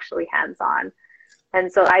was actually hands-on.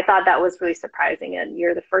 And so I thought that was really surprising. And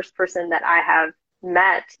you're the first person that I have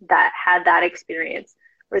met that had that experience.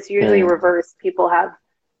 Where it's usually reversed. People have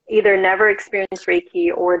either never experienced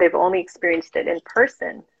Reiki or they've only experienced it in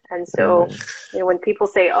person. And so, you know, when people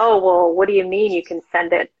say, oh, well, what do you mean you can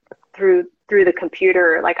send it through through the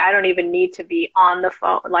computer. Like, I don't even need to be on the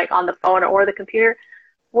phone, like on the phone or the computer.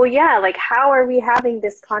 Well, yeah, like, how are we having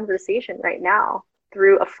this conversation right now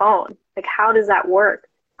through a phone? Like, how does that work?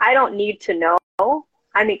 I don't need to know.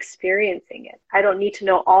 I'm experiencing it. I don't need to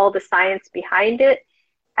know all the science behind it.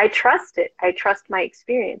 I trust it. I trust my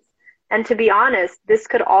experience. And to be honest, this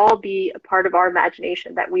could all be a part of our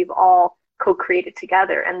imagination that we've all co-created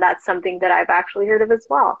together. And that's something that I've actually heard of as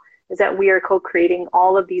well, is that we are co-creating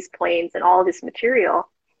all of these planes and all of this material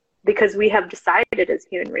because we have decided as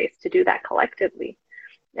human race to do that collectively.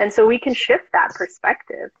 And so we can shift that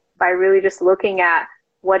perspective by really just looking at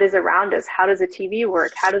what is around us. How does a TV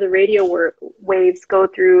work? How do the radio waves go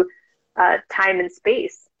through time and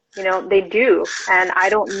space? You know, they do. And I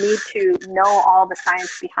don't need to know all the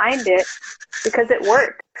science behind it because it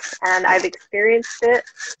works. And I've experienced it.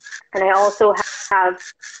 And I also have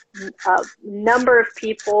a number of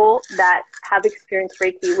people that have experienced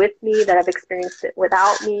Reiki with me, that have experienced it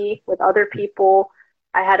without me, with other people.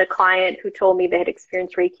 I had a client who told me they had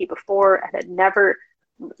experienced Reiki before and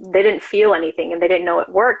they didn't feel anything and they didn't know it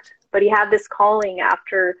worked. But he had this calling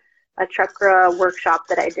after a chakra workshop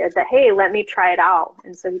that I did that, hey, let me try it out.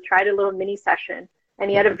 And so he tried a little mini session and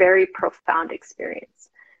he had a very profound experience.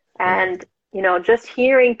 And, you know, just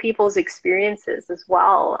hearing people's experiences as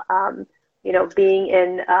well, you know, being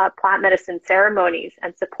in plant medicine ceremonies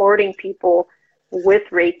and supporting people with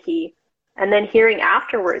Reiki, and then hearing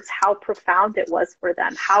afterwards how profound it was for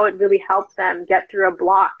them, how it really helped them get through a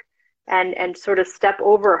block and sort of step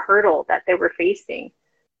over a hurdle that they were facing.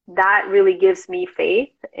 That really gives me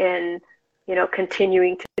faith in, you know,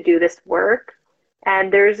 continuing to do this work.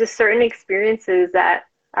 And there's a certain experiences that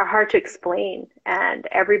are hard to explain, and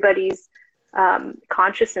everybody's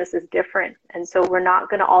consciousness is different. And so we're not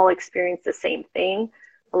going to all experience the same thing.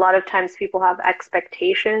 A lot of times people have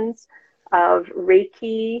expectations of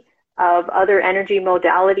Reiki, of other energy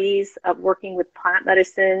modalities, of working with plant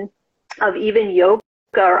medicine, of even yoga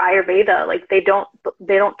or Ayurveda. Like they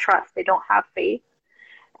don't trust, they don't have faith.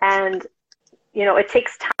 And, you know, it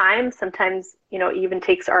takes time. Sometimes, you know, even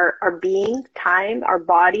takes our being time, our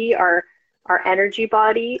body, our energy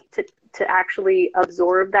body to actually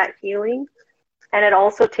absorb that healing. And it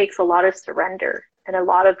also takes a lot of surrender and a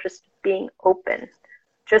lot of just being open,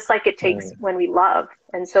 just like it takes when we love.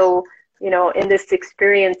 And so, you know, in this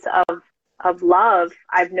experience of love,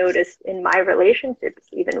 I've noticed in my relationships,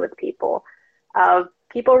 even with people, of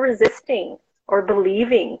people resisting or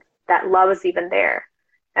believing that love is even there.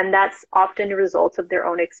 And that's often a result of their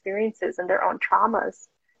own experiences and their own traumas.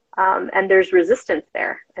 And there's resistance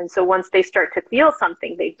there. And so once they start to feel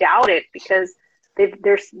something, they doubt it because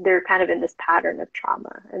they're kind of in this pattern of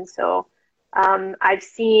trauma. And so I've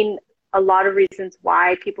seen a lot of reasons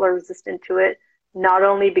why people are resistant to it, not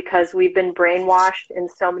only because we've been brainwashed in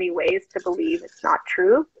so many ways to believe it's not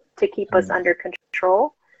true, to keep us under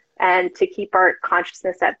control and to keep our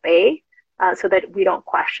consciousness at bay so that we don't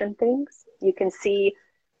question things. You can see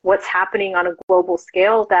what's happening on a global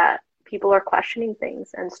scale, that people are questioning things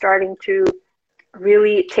and starting to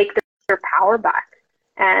really take their power back.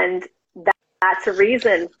 And that's a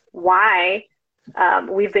reason why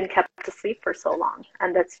we've been kept asleep for so long,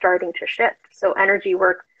 and that's starting to shift. So energy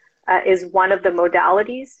work is one of the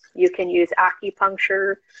modalities. You can use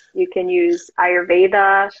acupuncture, you can use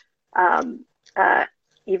Ayurveda,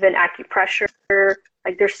 even acupressure.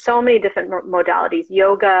 Like there's so many different modalities,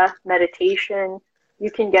 yoga, meditation. You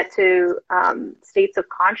can get to states of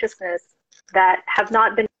consciousness that have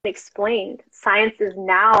not been explained. Science is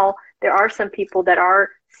now, there are some people that are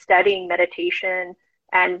studying meditation,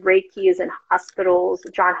 and Reiki is in hospitals.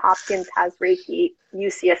 Johns Hopkins has Reiki,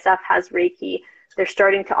 UCSF has Reiki. They're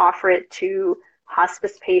starting to offer it to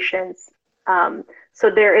hospice patients. So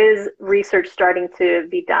there is research starting to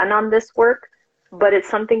be done on this work, but it's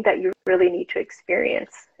something that you really need to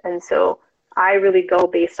experience. And so I really go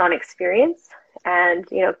based on experience. And,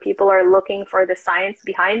 you know, people are looking for the science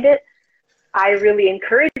behind it. I really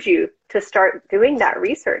encourage you to start doing that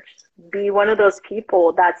research. Be one of those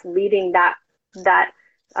people that's leading that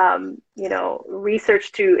you know,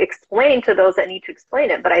 research to explain to those that need to explain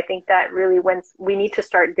it. But I think that really when we need to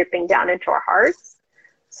start dipping down into our hearts,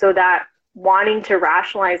 so that wanting to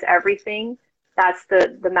rationalize everything, that's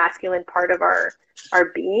the masculine part of our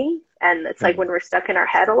being. And it's like when we're stuck in our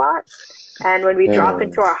head a lot. And when we drop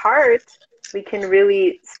into our heart, we can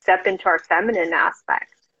really step into our feminine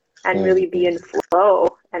aspect and really be in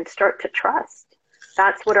flow and start to trust.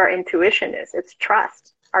 That's what our intuition is. It's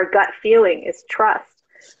trust. Our gut feeling is trust.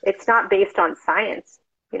 It's not based on science.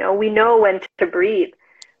 You know, we know when to breathe.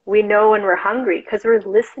 We know when we're hungry because we're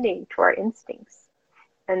listening to our instincts.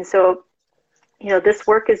 And so, this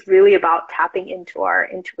work is really about tapping into our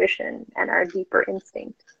intuition and our deeper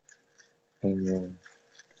instinct. Mhm.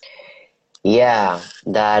 Yeah,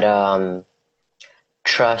 that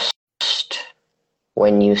trust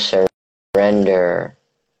when you surrender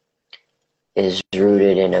is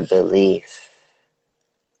rooted in a belief.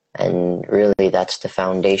 And really, that's the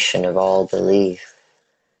foundation of all belief,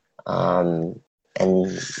 and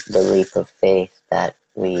the leap of faith that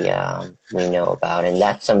we know about. And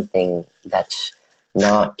that's something that's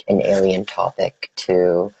not an alien topic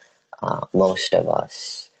to most of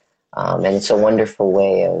us. And it's a wonderful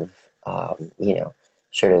way of,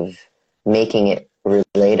 sort of making it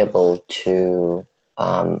relatable to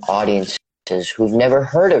audiences who've never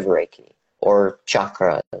heard of Reiki or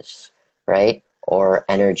chakras, right? Or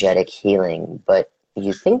energetic healing. But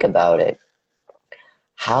you think about it,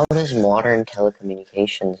 how does modern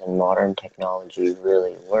telecommunications and modern technology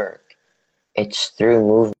really work? It's through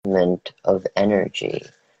movement of energy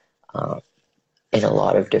in a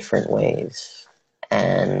lot of different ways.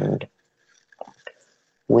 And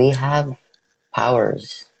we have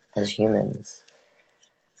powers as humans.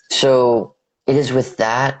 So it is with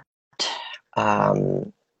that,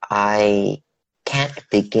 I can't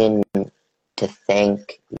begin to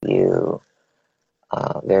thank you,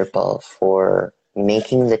 Virpal, for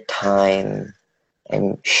making the time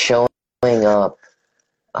and showing up,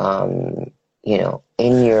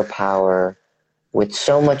 in your power with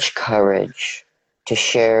so much courage to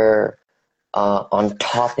share on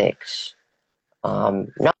topics,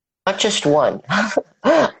 not just one.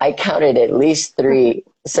 I counted at least 3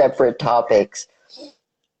 separate topics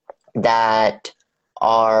that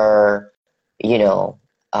are,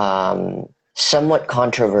 somewhat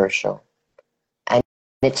controversial. And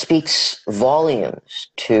it speaks volumes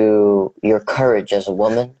to your courage as a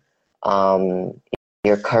woman,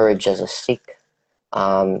 your courage as a Sikh,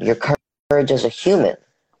 your courage as a human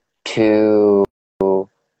to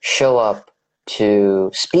show up,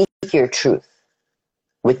 to speak your truth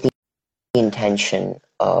with the intention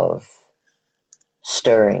of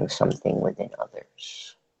stirring something within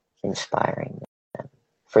others, inspiring them.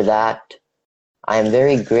 For that, I am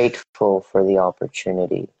very grateful for the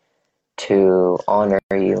opportunity to honor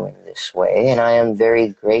you in this way, and I am very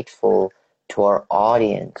grateful to our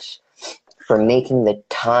audience for making the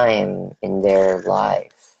time in their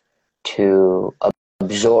life to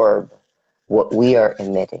absorb what we are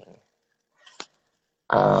emitting.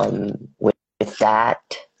 With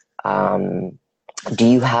that, do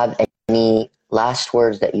you have any last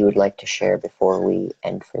words that you would like to share before we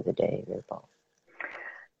end for the day, Virpal?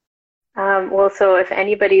 So if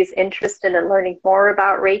anybody's interested in learning more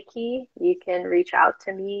about Reiki, you can reach out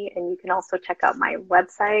to me, and you can also check out my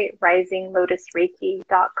website,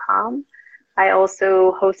 risinglotusreiki.com. I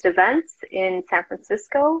also host events in San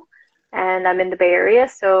Francisco, and I'm in the Bay Area,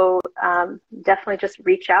 so definitely just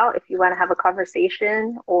reach out if you want to have a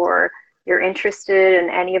conversation or you're interested in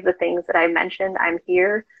any of the things that I mentioned. I'm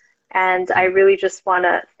here. And I really just want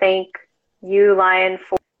to thank you, Lion,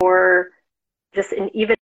 for just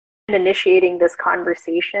even initiating this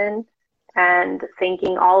conversation, and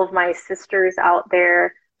thanking all of my sisters out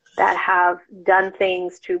there that have done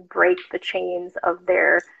things to break the chains of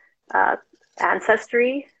their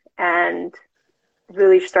ancestry and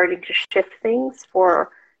really starting to shift things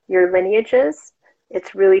for your lineages.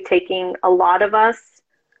 It's really taking a lot of us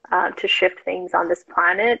to shift things on this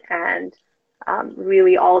planet, and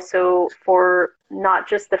really also for not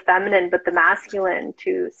just the feminine but the masculine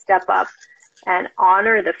to step up and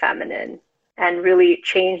honor the feminine and really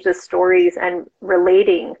change the stories and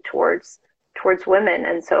relating towards women.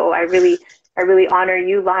 And so I really honor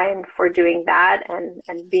you, Lion, for doing that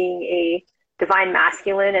and being a divine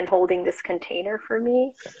masculine and holding this container for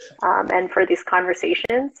me and for these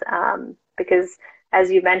conversations, because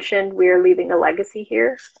as you mentioned, we're leaving a legacy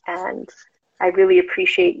here, and I really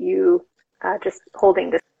appreciate you just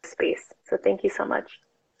holding this space. So thank you so much.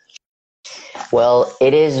 Well,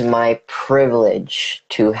 it is my privilege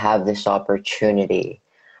to have this opportunity.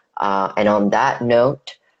 And on that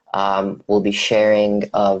note, we'll be sharing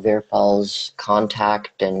Virpal's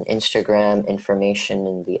contact and Instagram information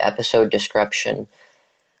in the episode description.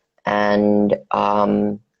 And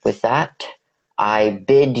with that, I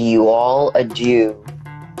bid you all adieu,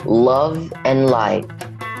 love and light,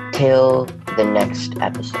 till the next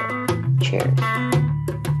episode. Cheers.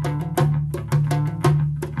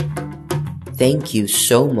 Thank you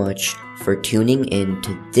so much for tuning in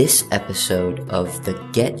to this episode of the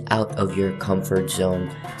Get Out of Your Comfort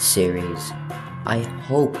Zone series. I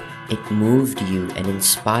hope it moved you and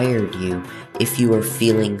inspired you if you are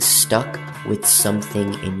feeling stuck with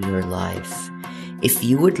something in your life. If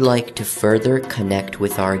you would like to further connect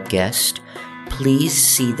with our guest, please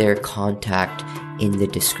see their contact in the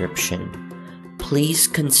description. Please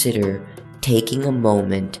consider taking a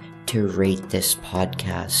moment to rate this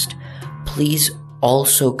podcast. Please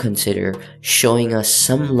also consider showing us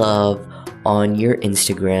some love on your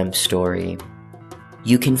Instagram story.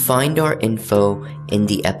 You can find our info in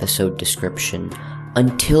the episode description.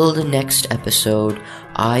 Until the next episode,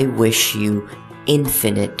 I wish you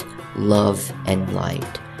infinite love and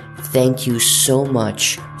light. Thank you so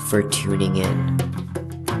much for tuning in.